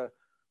what the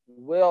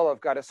will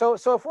of God is. So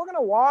if we're going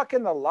to walk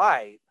in the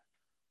light,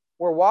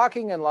 we're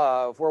walking in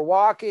love, we're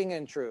walking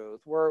in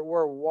truth,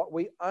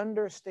 we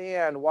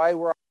understand why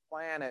we're on the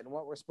planet and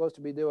what we're supposed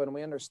to be doing, and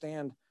we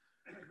understand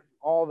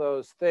all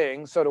those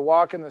things. So to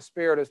walk in the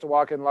Spirit is to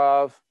walk in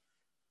love,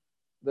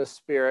 the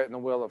Spirit, and the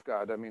will of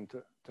God. I mean,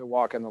 to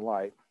walk in the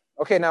light.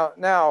 Okay,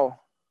 now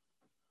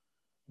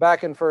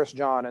back in 1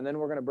 John, and then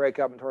we're going to break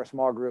up into our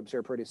small groups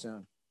here pretty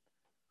soon.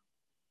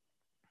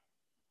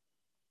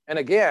 And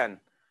again,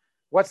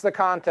 what's the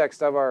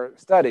context of our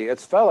study?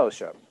 It's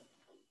fellowship.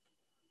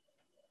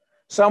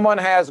 Someone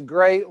has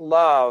great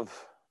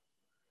love,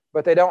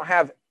 but they don't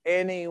have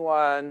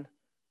anyone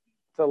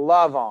to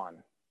love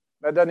on.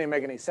 That doesn't even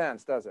make any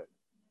sense, does it?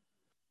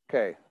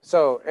 Okay,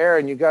 so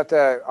Aaron, you got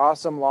that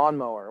awesome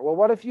lawnmower. Well,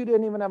 what if you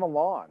didn't even have a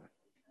lawn?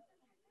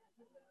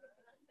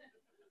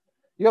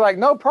 You're like,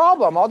 no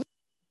problem.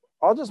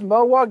 I'll just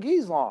mow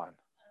Waugie's lawn.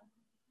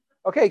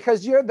 Okay,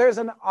 because there's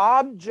an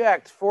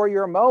object for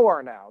your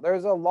mower now.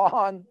 There's a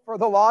lawn for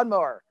the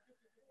lawnmower.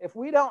 If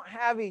we don't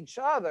have each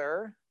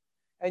other,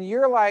 and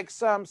you're like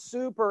some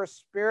super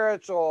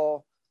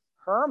spiritual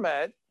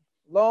hermit,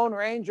 Lone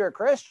Ranger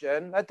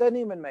Christian, that doesn't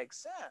even make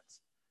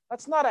sense.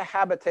 That's not a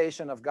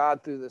habitation of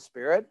God through the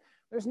Spirit.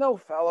 There's no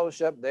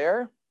fellowship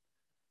there.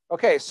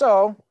 Okay,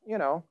 so,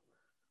 all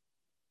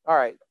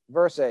right,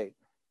 verse 8.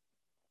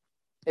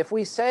 If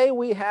we say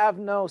we have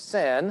no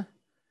sin,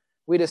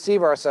 we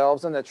deceive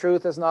ourselves and the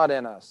truth is not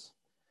in us.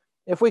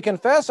 If we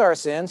confess our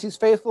sins, he's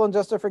faithful and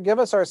just to forgive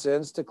us our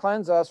sins, to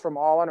cleanse us from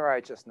all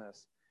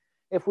unrighteousness.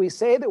 If we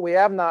say that we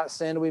have not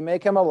sinned, we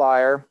make him a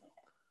liar,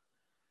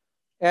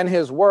 and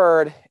his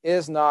word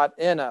is not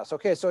in us.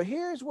 Okay, so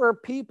here's where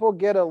people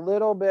get a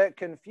little bit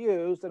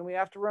confused, and we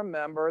have to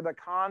remember the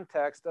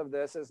context of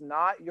this is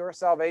not your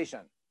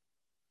salvation.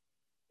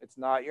 It's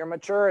not your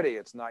maturity.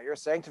 It's not your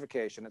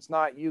sanctification. It's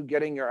not you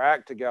getting your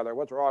act together.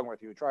 What's wrong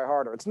with you? Try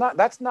harder.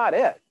 That's not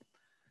it.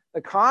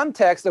 The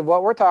context of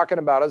what we're talking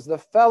about is the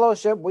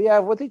fellowship we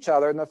have with each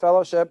other and the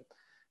fellowship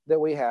that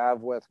we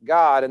have with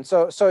God. And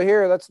so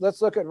here,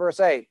 let's look at verse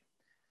 8.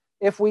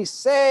 If we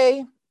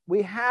say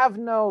we have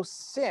no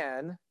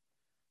sin,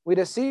 we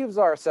deceive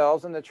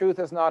ourselves and the truth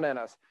is not in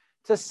us.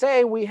 To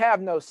say we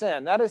have no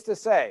sin, that is to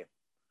say,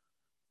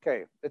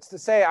 it's to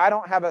say I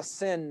don't have a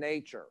sin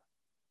nature.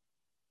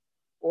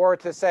 Or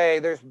to say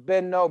there's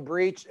been no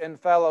breach in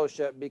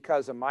fellowship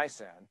because of my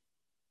sin.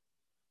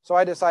 So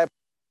I discipled.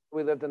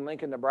 We lived in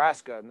Lincoln,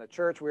 Nebraska, and the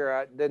church we were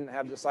at didn't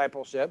have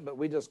discipleship, but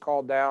we just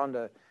called down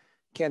to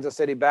Kansas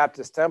City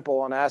Baptist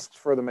Temple and asked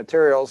for the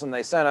materials, and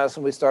they sent us,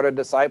 and we started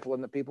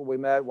discipling the people we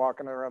met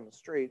walking around the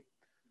street.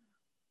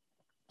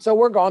 So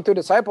we're going through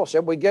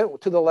discipleship. We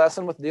get to the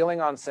lesson with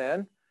dealing on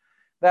sin.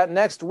 That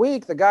next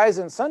week, the guy's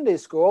in Sunday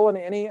school,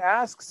 and he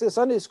asks his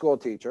Sunday school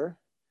teacher,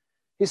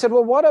 he said,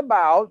 well, what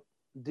about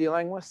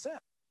dealing with sin?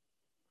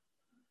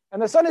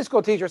 And the Sunday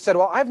school teacher said,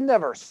 well, I've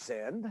never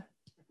sinned.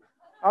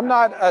 I'm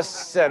not a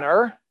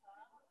sinner.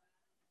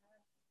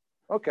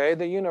 Okay,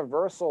 the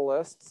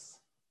universalists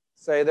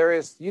say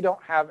you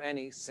don't have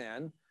any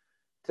sin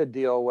to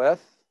deal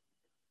with.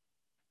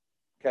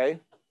 Okay,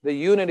 the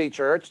Unity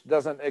Church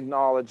doesn't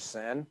acknowledge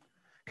sin.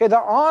 Okay,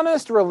 the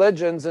honest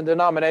religions and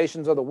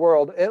denominations of the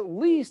world at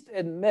least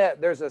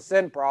admit there's a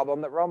sin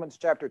problem, that Romans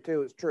chapter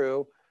 2 is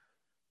true,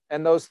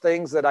 and those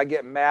things that I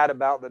get mad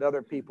about that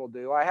other people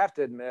do, I have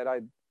to admit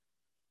I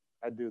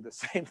do the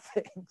same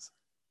things.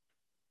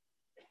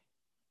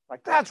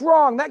 Like, that's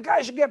wrong. That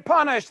guy should get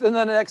punished. And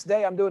then the next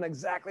day I'm doing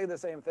exactly the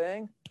same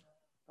thing.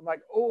 I'm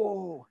like,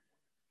 oh,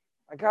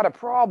 I got a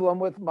problem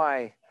with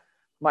my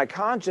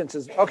conscience.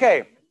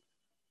 Okay,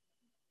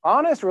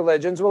 honest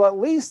religions will at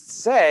least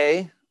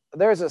say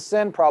there's a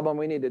sin problem,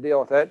 we need to deal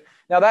with it.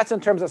 Now that's in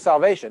terms of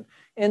salvation.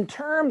 In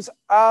terms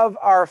of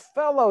our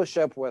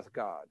fellowship with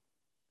God,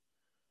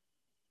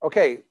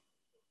 okay,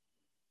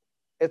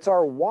 it's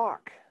our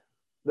walk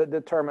that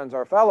determines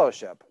our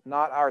fellowship,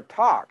 not our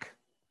talk.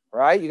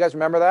 Right? You guys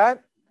remember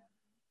that?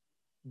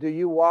 Do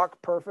you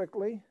walk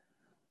perfectly?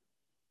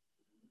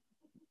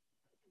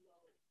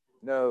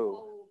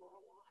 No.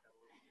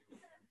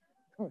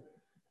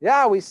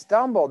 Yeah, we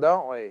stumble,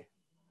 don't we?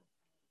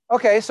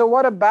 Okay, so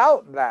what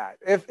about that?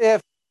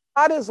 If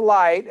God is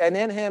light and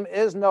in him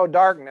is no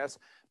darkness,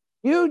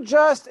 you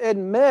just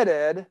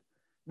admitted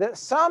that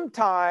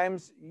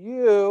sometimes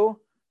you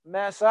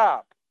mess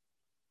up.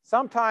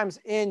 Sometimes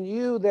in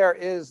you there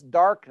is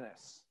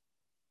darkness.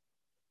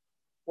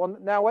 Well,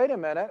 now wait a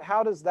minute.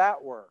 How does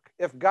that work?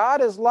 If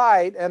God is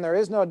light and there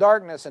is no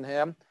darkness in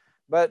him,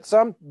 but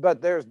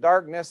there's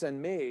darkness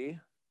in me,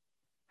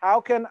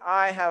 how can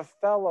I have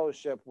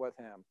fellowship with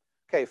him?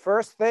 Okay,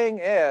 first thing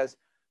is,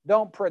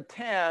 don't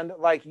pretend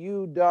like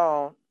you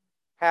don't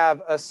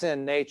have a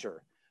sin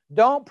nature.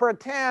 Don't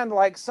pretend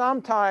like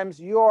sometimes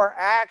your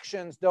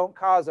actions don't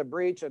cause a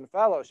breach in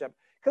fellowship,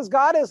 because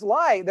God is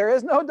light. There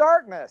is no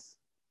darkness.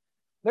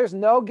 There's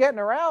no getting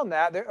around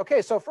that.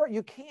 Okay, so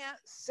you can't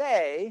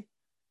say,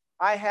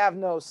 I have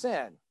no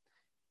sin.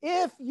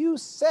 If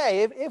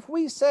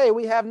we say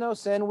we have no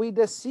sin, we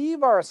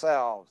deceive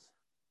ourselves.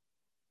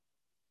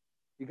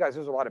 You guys,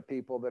 there's a lot of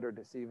people that are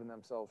deceiving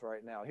themselves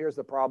right now. Here's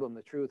the problem.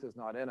 The truth is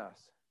not in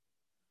us.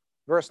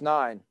 Verse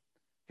 9.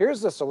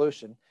 Here's the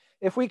solution.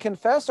 If we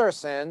confess our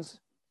sins,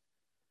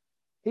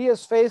 he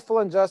is faithful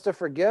and just to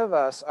forgive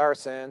us our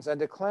sins and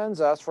to cleanse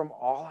us from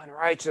all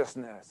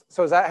unrighteousness.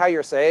 So is that how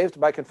you're saved?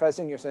 By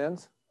confessing your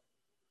sins?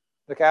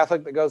 The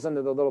Catholic that goes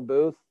into the little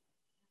booth,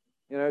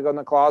 go in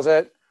the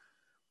closet,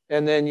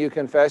 and then you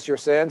confess your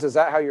sins. Is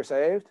that how you're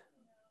saved?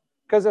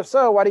 Because if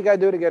so, why do you got to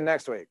do it again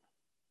next week?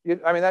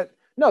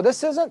 No,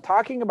 this isn't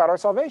talking about our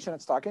salvation.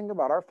 It's talking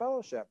about our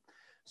fellowship.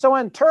 So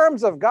in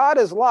terms of God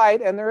is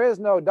light and there is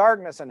no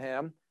darkness in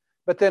him,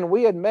 but then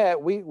we admit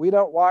we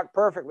don't walk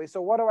perfectly.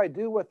 So what do I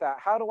do with that?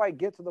 How do I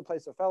get to the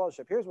place of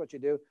fellowship? Here's what you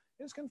do. You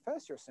just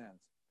confess your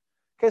sins.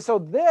 Okay,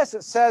 so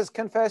it says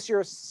confess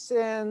your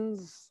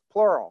sins,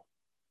 plural.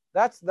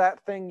 That's that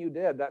thing you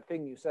did, that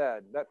thing you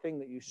said, that thing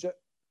that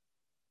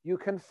you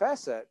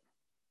confess it.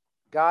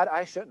 God,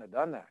 I shouldn't have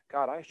done that.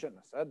 God, I shouldn't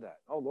have said that.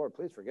 Oh, Lord,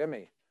 please forgive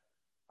me.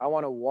 I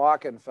want to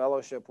walk in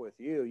fellowship with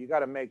you. You got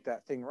to make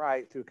that thing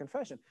right through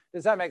confession.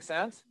 Does that make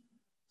sense?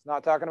 It's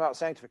not talking about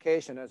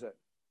sanctification, is it?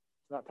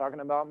 It's not talking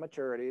about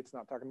maturity. It's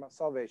not talking about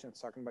salvation. It's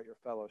talking about your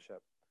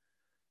fellowship.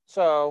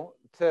 So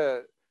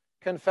to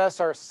confess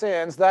our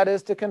sins, that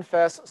is to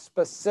confess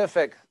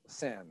specific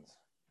sins.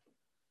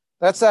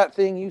 That's that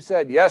thing you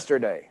said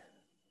yesterday.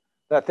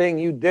 That thing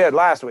you did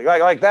last week.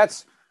 Like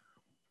that's,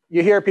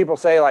 you hear people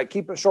say, like,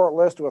 keep a short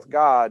list with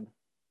God.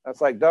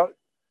 That's like, don't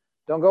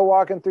go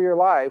walking through your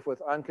life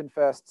with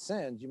unconfessed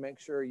sins. You make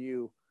sure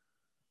you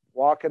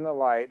walk in the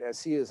light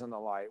as he is in the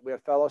light. We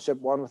have fellowship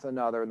one with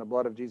another in the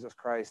blood of Jesus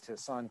Christ. His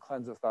son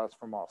cleanseth us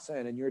from all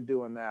sin. And you're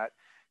doing that.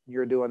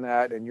 You're doing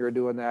that. And you're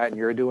doing that. And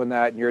you're doing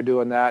that. And you're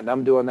doing that. And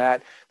I'm doing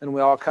that. Then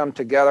we all come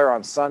together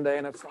on Sunday.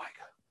 And it's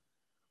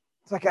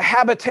like a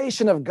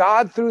habitation of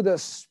God through the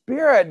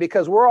Spirit,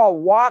 because we're all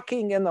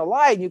walking in the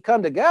light. And you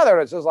come together.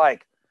 And it's just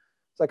like,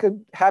 it's like a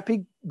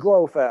happy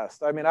glow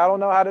fest. I mean, I don't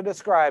know how to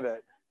describe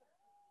it,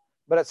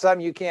 but it's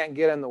something you can't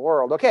get in the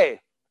world.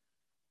 Okay,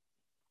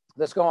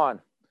 let's go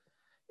on.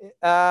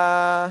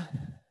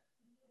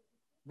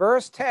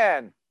 Verse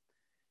 10.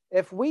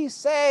 If we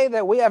say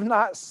that we have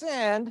not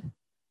sinned,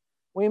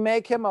 we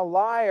make him a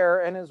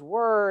liar and his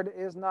word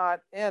is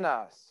not in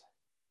us.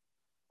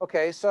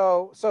 Okay,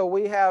 so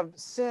we have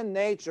sin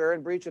nature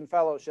and breach in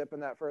fellowship in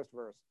that first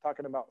verse,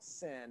 talking about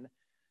sin.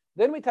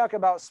 Then we talk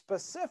about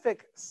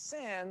specific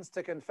sins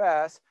to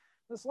confess.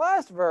 This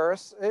last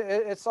verse,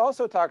 it's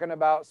also talking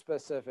about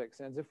specific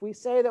sins. If we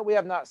say that we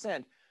have not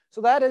sinned,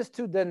 so that is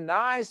to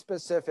deny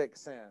specific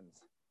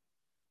sins.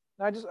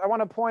 Now, I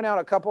want to point out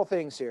a couple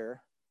things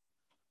here.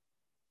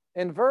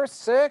 In verse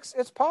 6,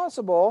 it's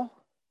possible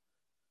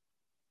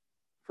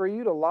for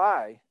you to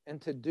lie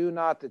and to do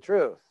not the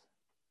truth.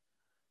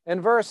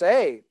 In verse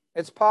 8,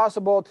 it's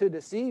possible to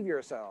deceive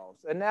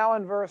yourselves. And now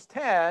in verse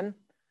 10,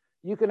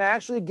 you can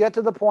actually get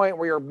to the point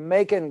where you're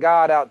making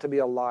God out to be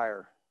a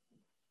liar.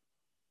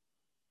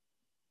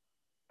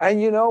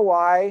 And you know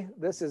why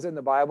this is in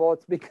the Bible?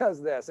 It's because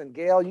this. And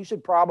Gail, you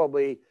should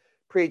probably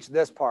preach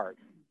this part.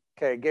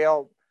 Okay,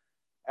 Gail,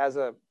 as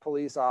a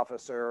police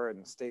officer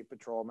and state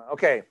patrolman.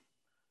 Okay,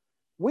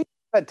 we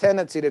have a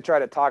tendency to try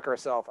to talk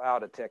ourselves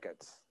out of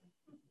tickets.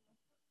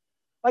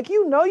 Like,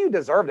 you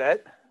deserved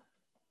it.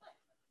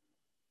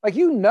 Like,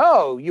 you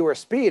were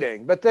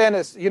speeding, but then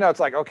it's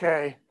like,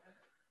 okay,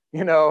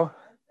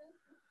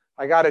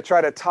 I got to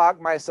try to talk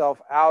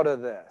myself out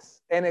of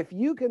this. And if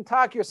you can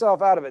talk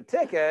yourself out of a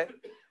ticket,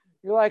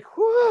 you're like,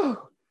 whew,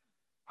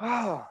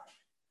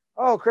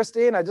 oh,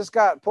 Christine, I just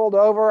got pulled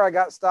over. I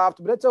got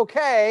stopped, but it's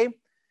okay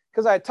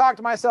because I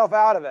talked myself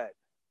out of it.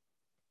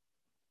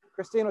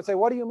 Christine would say,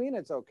 what do you mean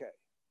it's okay?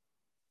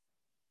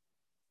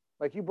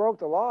 Like, you broke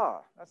the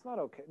law. That's not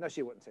okay. No,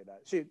 she wouldn't say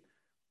that.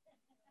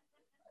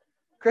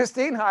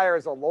 Christine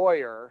hires a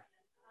lawyer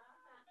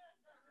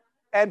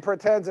and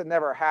pretends it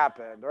never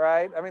happened,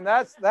 right? I mean,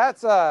 that's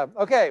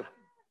okay.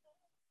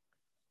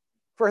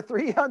 For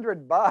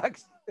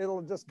 $300,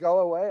 it'll just go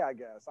away, I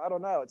guess. I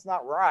don't know. It's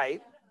not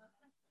right.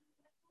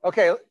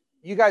 Okay,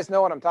 you guys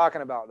know what I'm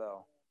talking about,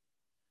 though.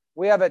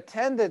 We have a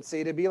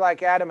tendency to be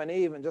like Adam and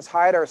Eve and just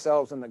hide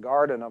ourselves in the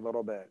garden a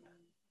little bit.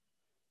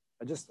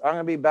 I'm going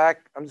to be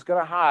back. I'm just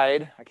going to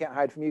hide. I can't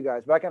hide from you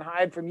guys, but I can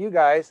hide from you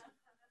guys.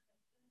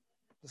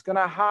 Just going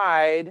to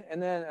hide,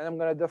 and I'm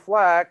going to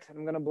deflect.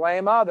 I'm going to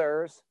blame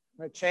others. I'm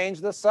going to change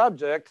the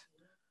subject.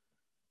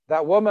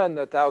 That woman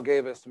that thou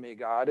gavest me,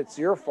 God, it's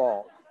your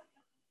fault.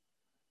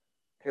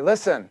 Okay,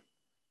 listen.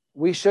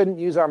 We shouldn't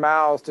use our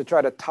mouths to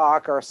try to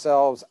talk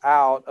ourselves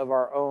out of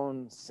our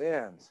own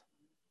sins.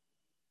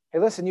 Hey,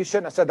 listen, you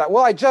shouldn't have said that.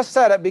 Well, I just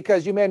said it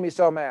because you made me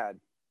so mad.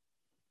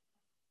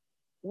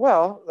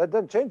 Well, that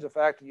doesn't change the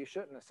fact that you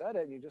shouldn't have said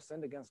it and you just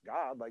sinned against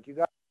God. Like, you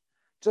got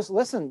just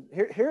listen.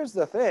 Here's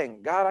the thing.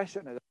 God, I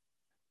shouldn't have.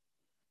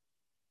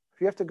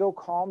 If you have to go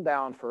calm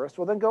down first,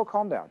 well, then go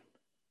calm down.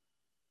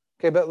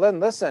 Okay, but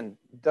listen,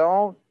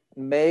 don't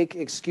make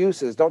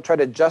excuses. Don't try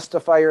to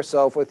justify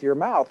yourself with your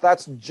mouth.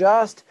 That's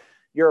just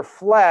your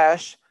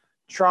flesh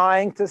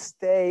trying to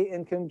stay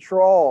in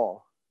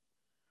control.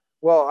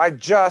 Well,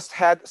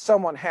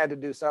 someone had to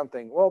do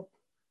something. Well,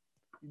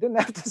 you didn't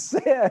have to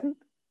sin.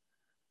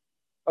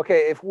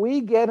 Okay, if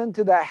we get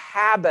into the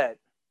habit,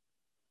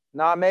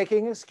 not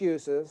making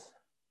excuses,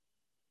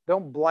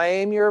 don't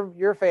blame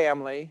your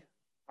family.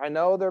 I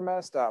know they're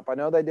messed up. I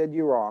know they did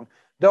you wrong.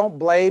 Don't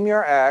blame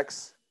your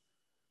ex.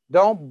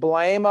 Don't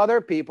blame other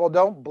people.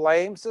 Don't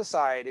blame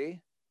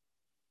society.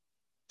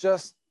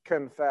 Just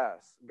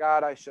confess.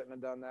 God, I shouldn't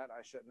have done that.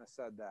 I shouldn't have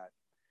said that.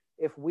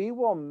 If we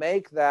will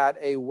make that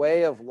a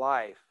way of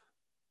life,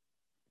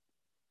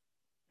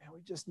 man,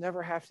 we just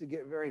never have to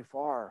get very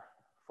far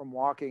from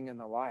walking in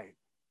the light.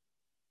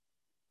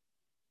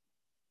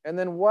 And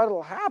then what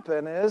will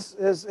happen is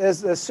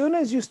as soon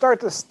as you start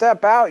to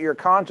step out, your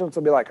conscience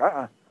will be like,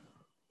 oh.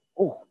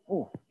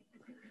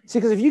 See,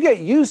 because if you get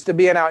used to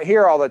being out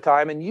here all the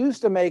time and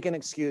used to making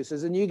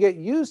excuses and you get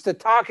used to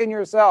talking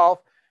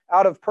yourself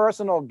out of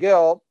personal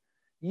guilt,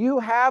 you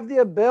have the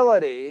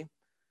ability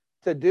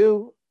to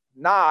do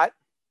not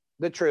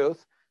the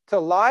truth, to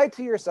lie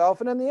to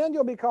yourself, and in the end,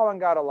 you'll be calling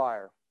God a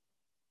liar.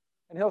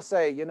 And he'll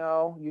say,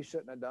 you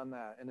shouldn't have done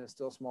that in his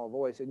still small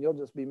voice, and you'll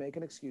just be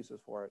making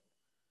excuses for it.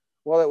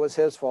 Well, it was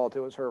his fault.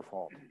 It was her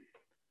fault.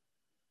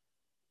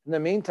 In the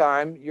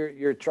meantime,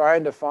 you're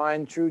trying to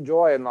find true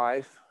joy in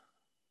life.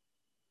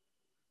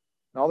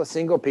 And all the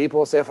single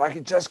people say, if I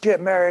could just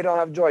get married, I'll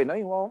have joy. No,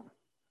 you won't.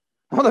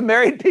 All the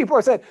married people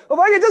are saying, well,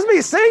 if I could just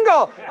be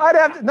single, I'd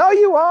have to. No,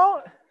 you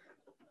won't.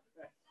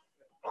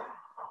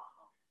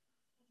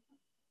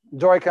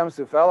 Joy comes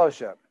through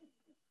fellowship.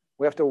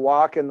 We have to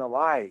walk in the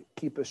light,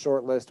 keep a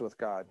short list with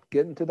God,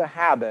 get into the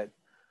habit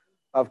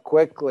of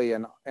quickly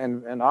and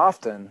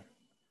often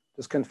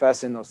just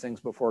confessing those things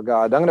before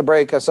God. I'm going to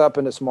break us up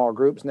into small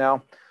groups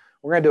now.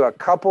 We're going to do a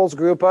couples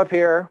group up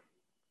here.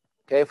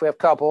 Okay, if we have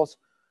couples.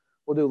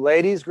 We'll do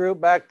ladies group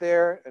back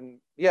there. And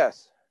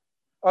yes.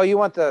 Oh, you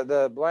want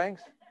the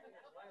blanks?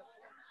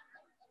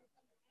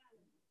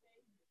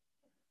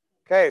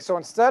 Okay, so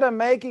instead of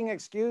making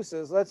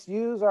excuses, let's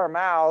use our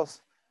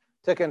mouths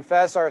to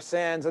confess our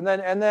sins. And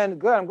then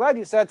good, I'm glad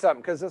you said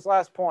something, because this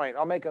last point,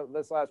 I'll make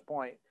this last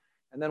point,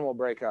 and then we'll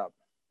break up.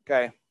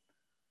 Okay.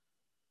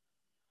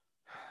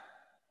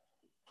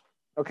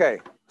 Okay,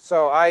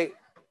 so I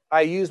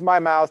use my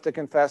mouth to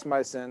confess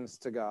my sins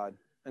to God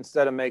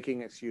instead of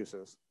making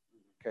excuses.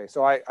 Okay,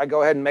 so I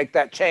go ahead and make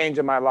that change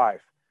in my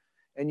life,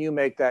 and you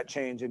make that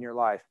change in your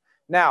life.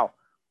 Now,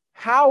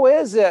 how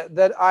is it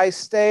that I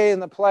stay in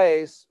the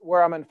place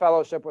where I'm in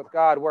fellowship with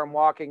God, where I'm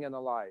walking in the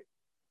light?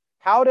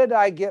 How did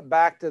I get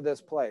back to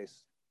this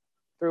place?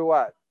 Through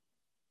what?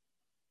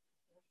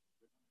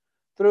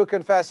 Through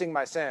confessing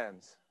my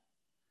sins.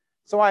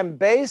 So I'm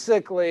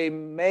basically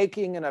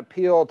making an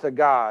appeal to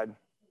God.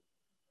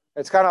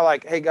 It's kind of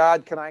like, hey,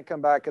 God, can I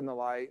come back in the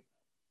light?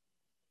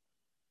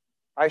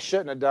 I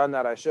shouldn't have done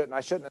that. I shouldn't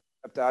have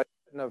stepped out. I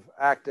shouldn't have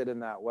acted in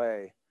that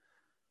way.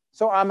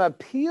 So I'm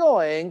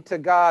appealing to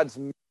God's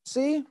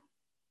mercy,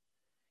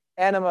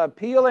 and I'm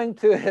appealing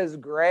to his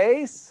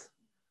grace.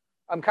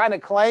 I'm kind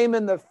of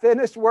claiming the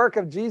finished work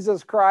of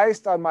Jesus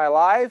Christ on my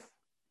life.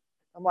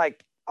 I'm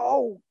like,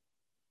 oh,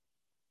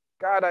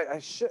 God, I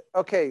should.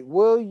 Okay,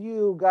 will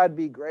you, God,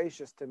 be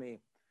gracious to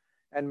me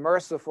and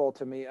merciful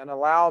to me and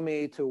allow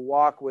me to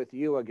walk with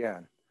you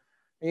again?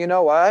 And you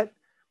know what?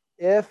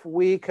 If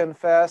we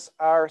confess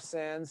our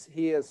sins,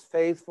 he is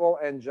faithful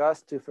and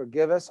just to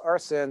forgive us our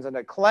sins and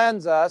to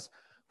cleanse us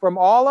from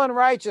all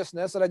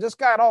unrighteousness. And I just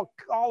got all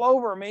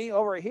over me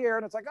over here.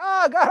 And it's like,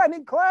 oh, God, I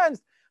need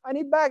cleansed. I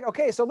need back.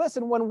 Okay, so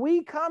listen, when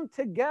we come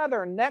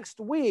together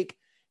next week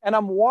and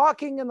I'm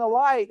walking in the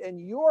light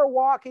and you're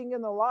walking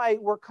in the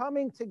light, we're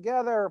coming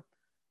together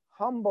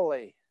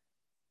humbly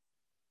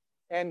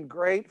and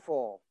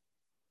grateful.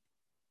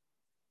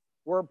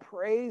 We're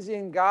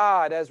praising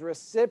God as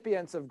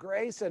recipients of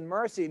grace and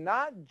mercy,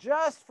 not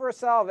just for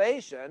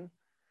salvation,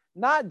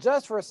 not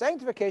just for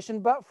sanctification,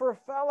 but for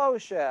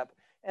fellowship.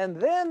 And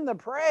then the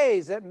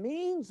praise, it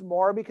means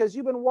more because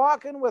you've been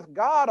walking with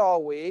God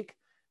all week,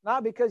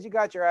 not because you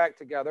got your act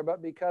together,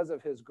 but because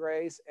of his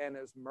grace and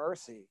his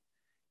mercy.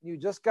 You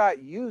just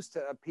got used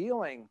to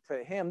appealing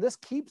to him. This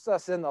keeps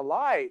us in the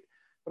light,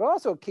 but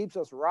also keeps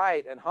us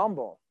right and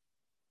humble.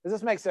 Does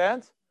this make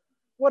sense?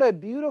 What a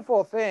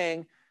beautiful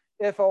thing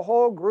if a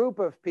whole group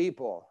of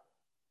people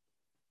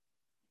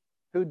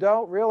who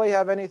don't really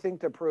have anything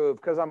to prove,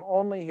 because I'm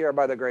only here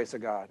by the grace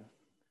of God,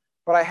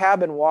 but I have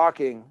been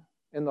walking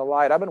in the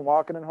light. I've been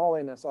walking in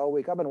holiness all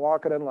week. I've been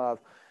walking in love.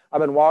 I've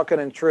been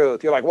walking in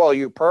truth. You're like, well, are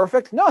you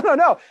perfect?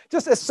 No.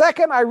 Just a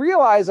second I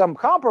realize I'm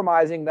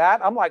compromising that,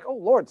 I'm like, oh,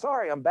 Lord,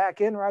 sorry, I'm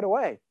back in right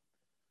away.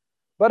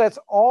 But it's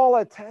all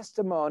a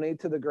testimony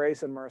to the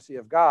grace and mercy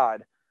of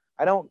God.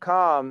 I'm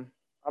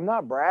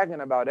not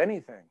bragging about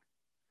anything.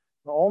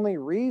 The only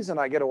reason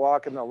I get to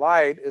walk in the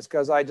light is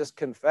because I just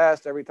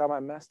confessed every time I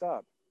messed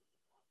up.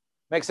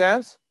 Make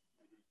sense?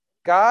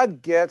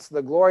 God gets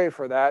the glory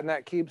for that, and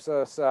that keeps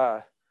us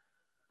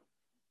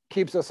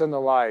in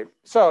the light.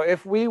 So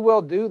if we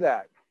will do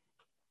that,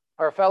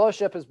 our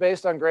fellowship is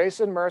based on grace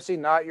and mercy,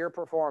 not your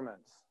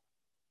performance.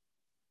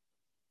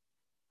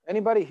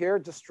 Anybody here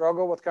just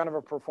struggle with kind of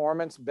a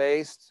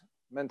performance-based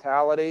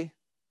mentality?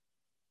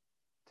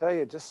 I tell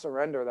you, just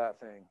surrender that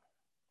thing.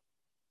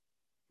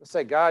 Just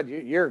say, God,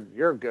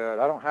 you're good.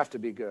 I don't have to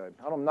be good.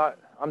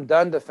 I'm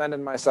done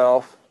defending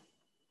myself.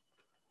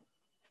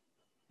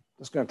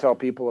 Just going to tell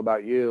people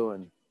about you.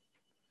 And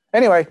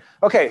anyway,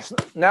 okay, so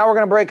now we're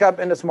going to break up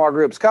into small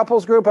groups.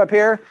 Couples group up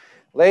here,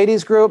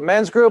 ladies group,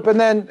 men's group, and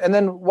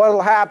then what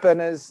will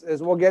happen is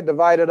we'll get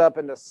divided up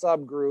into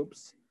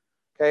subgroups.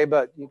 Okay,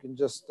 but you can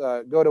just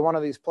go to one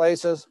of these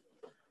places.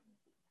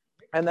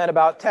 And then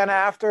about 10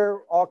 after,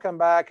 I'll come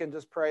back and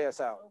just pray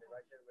us out.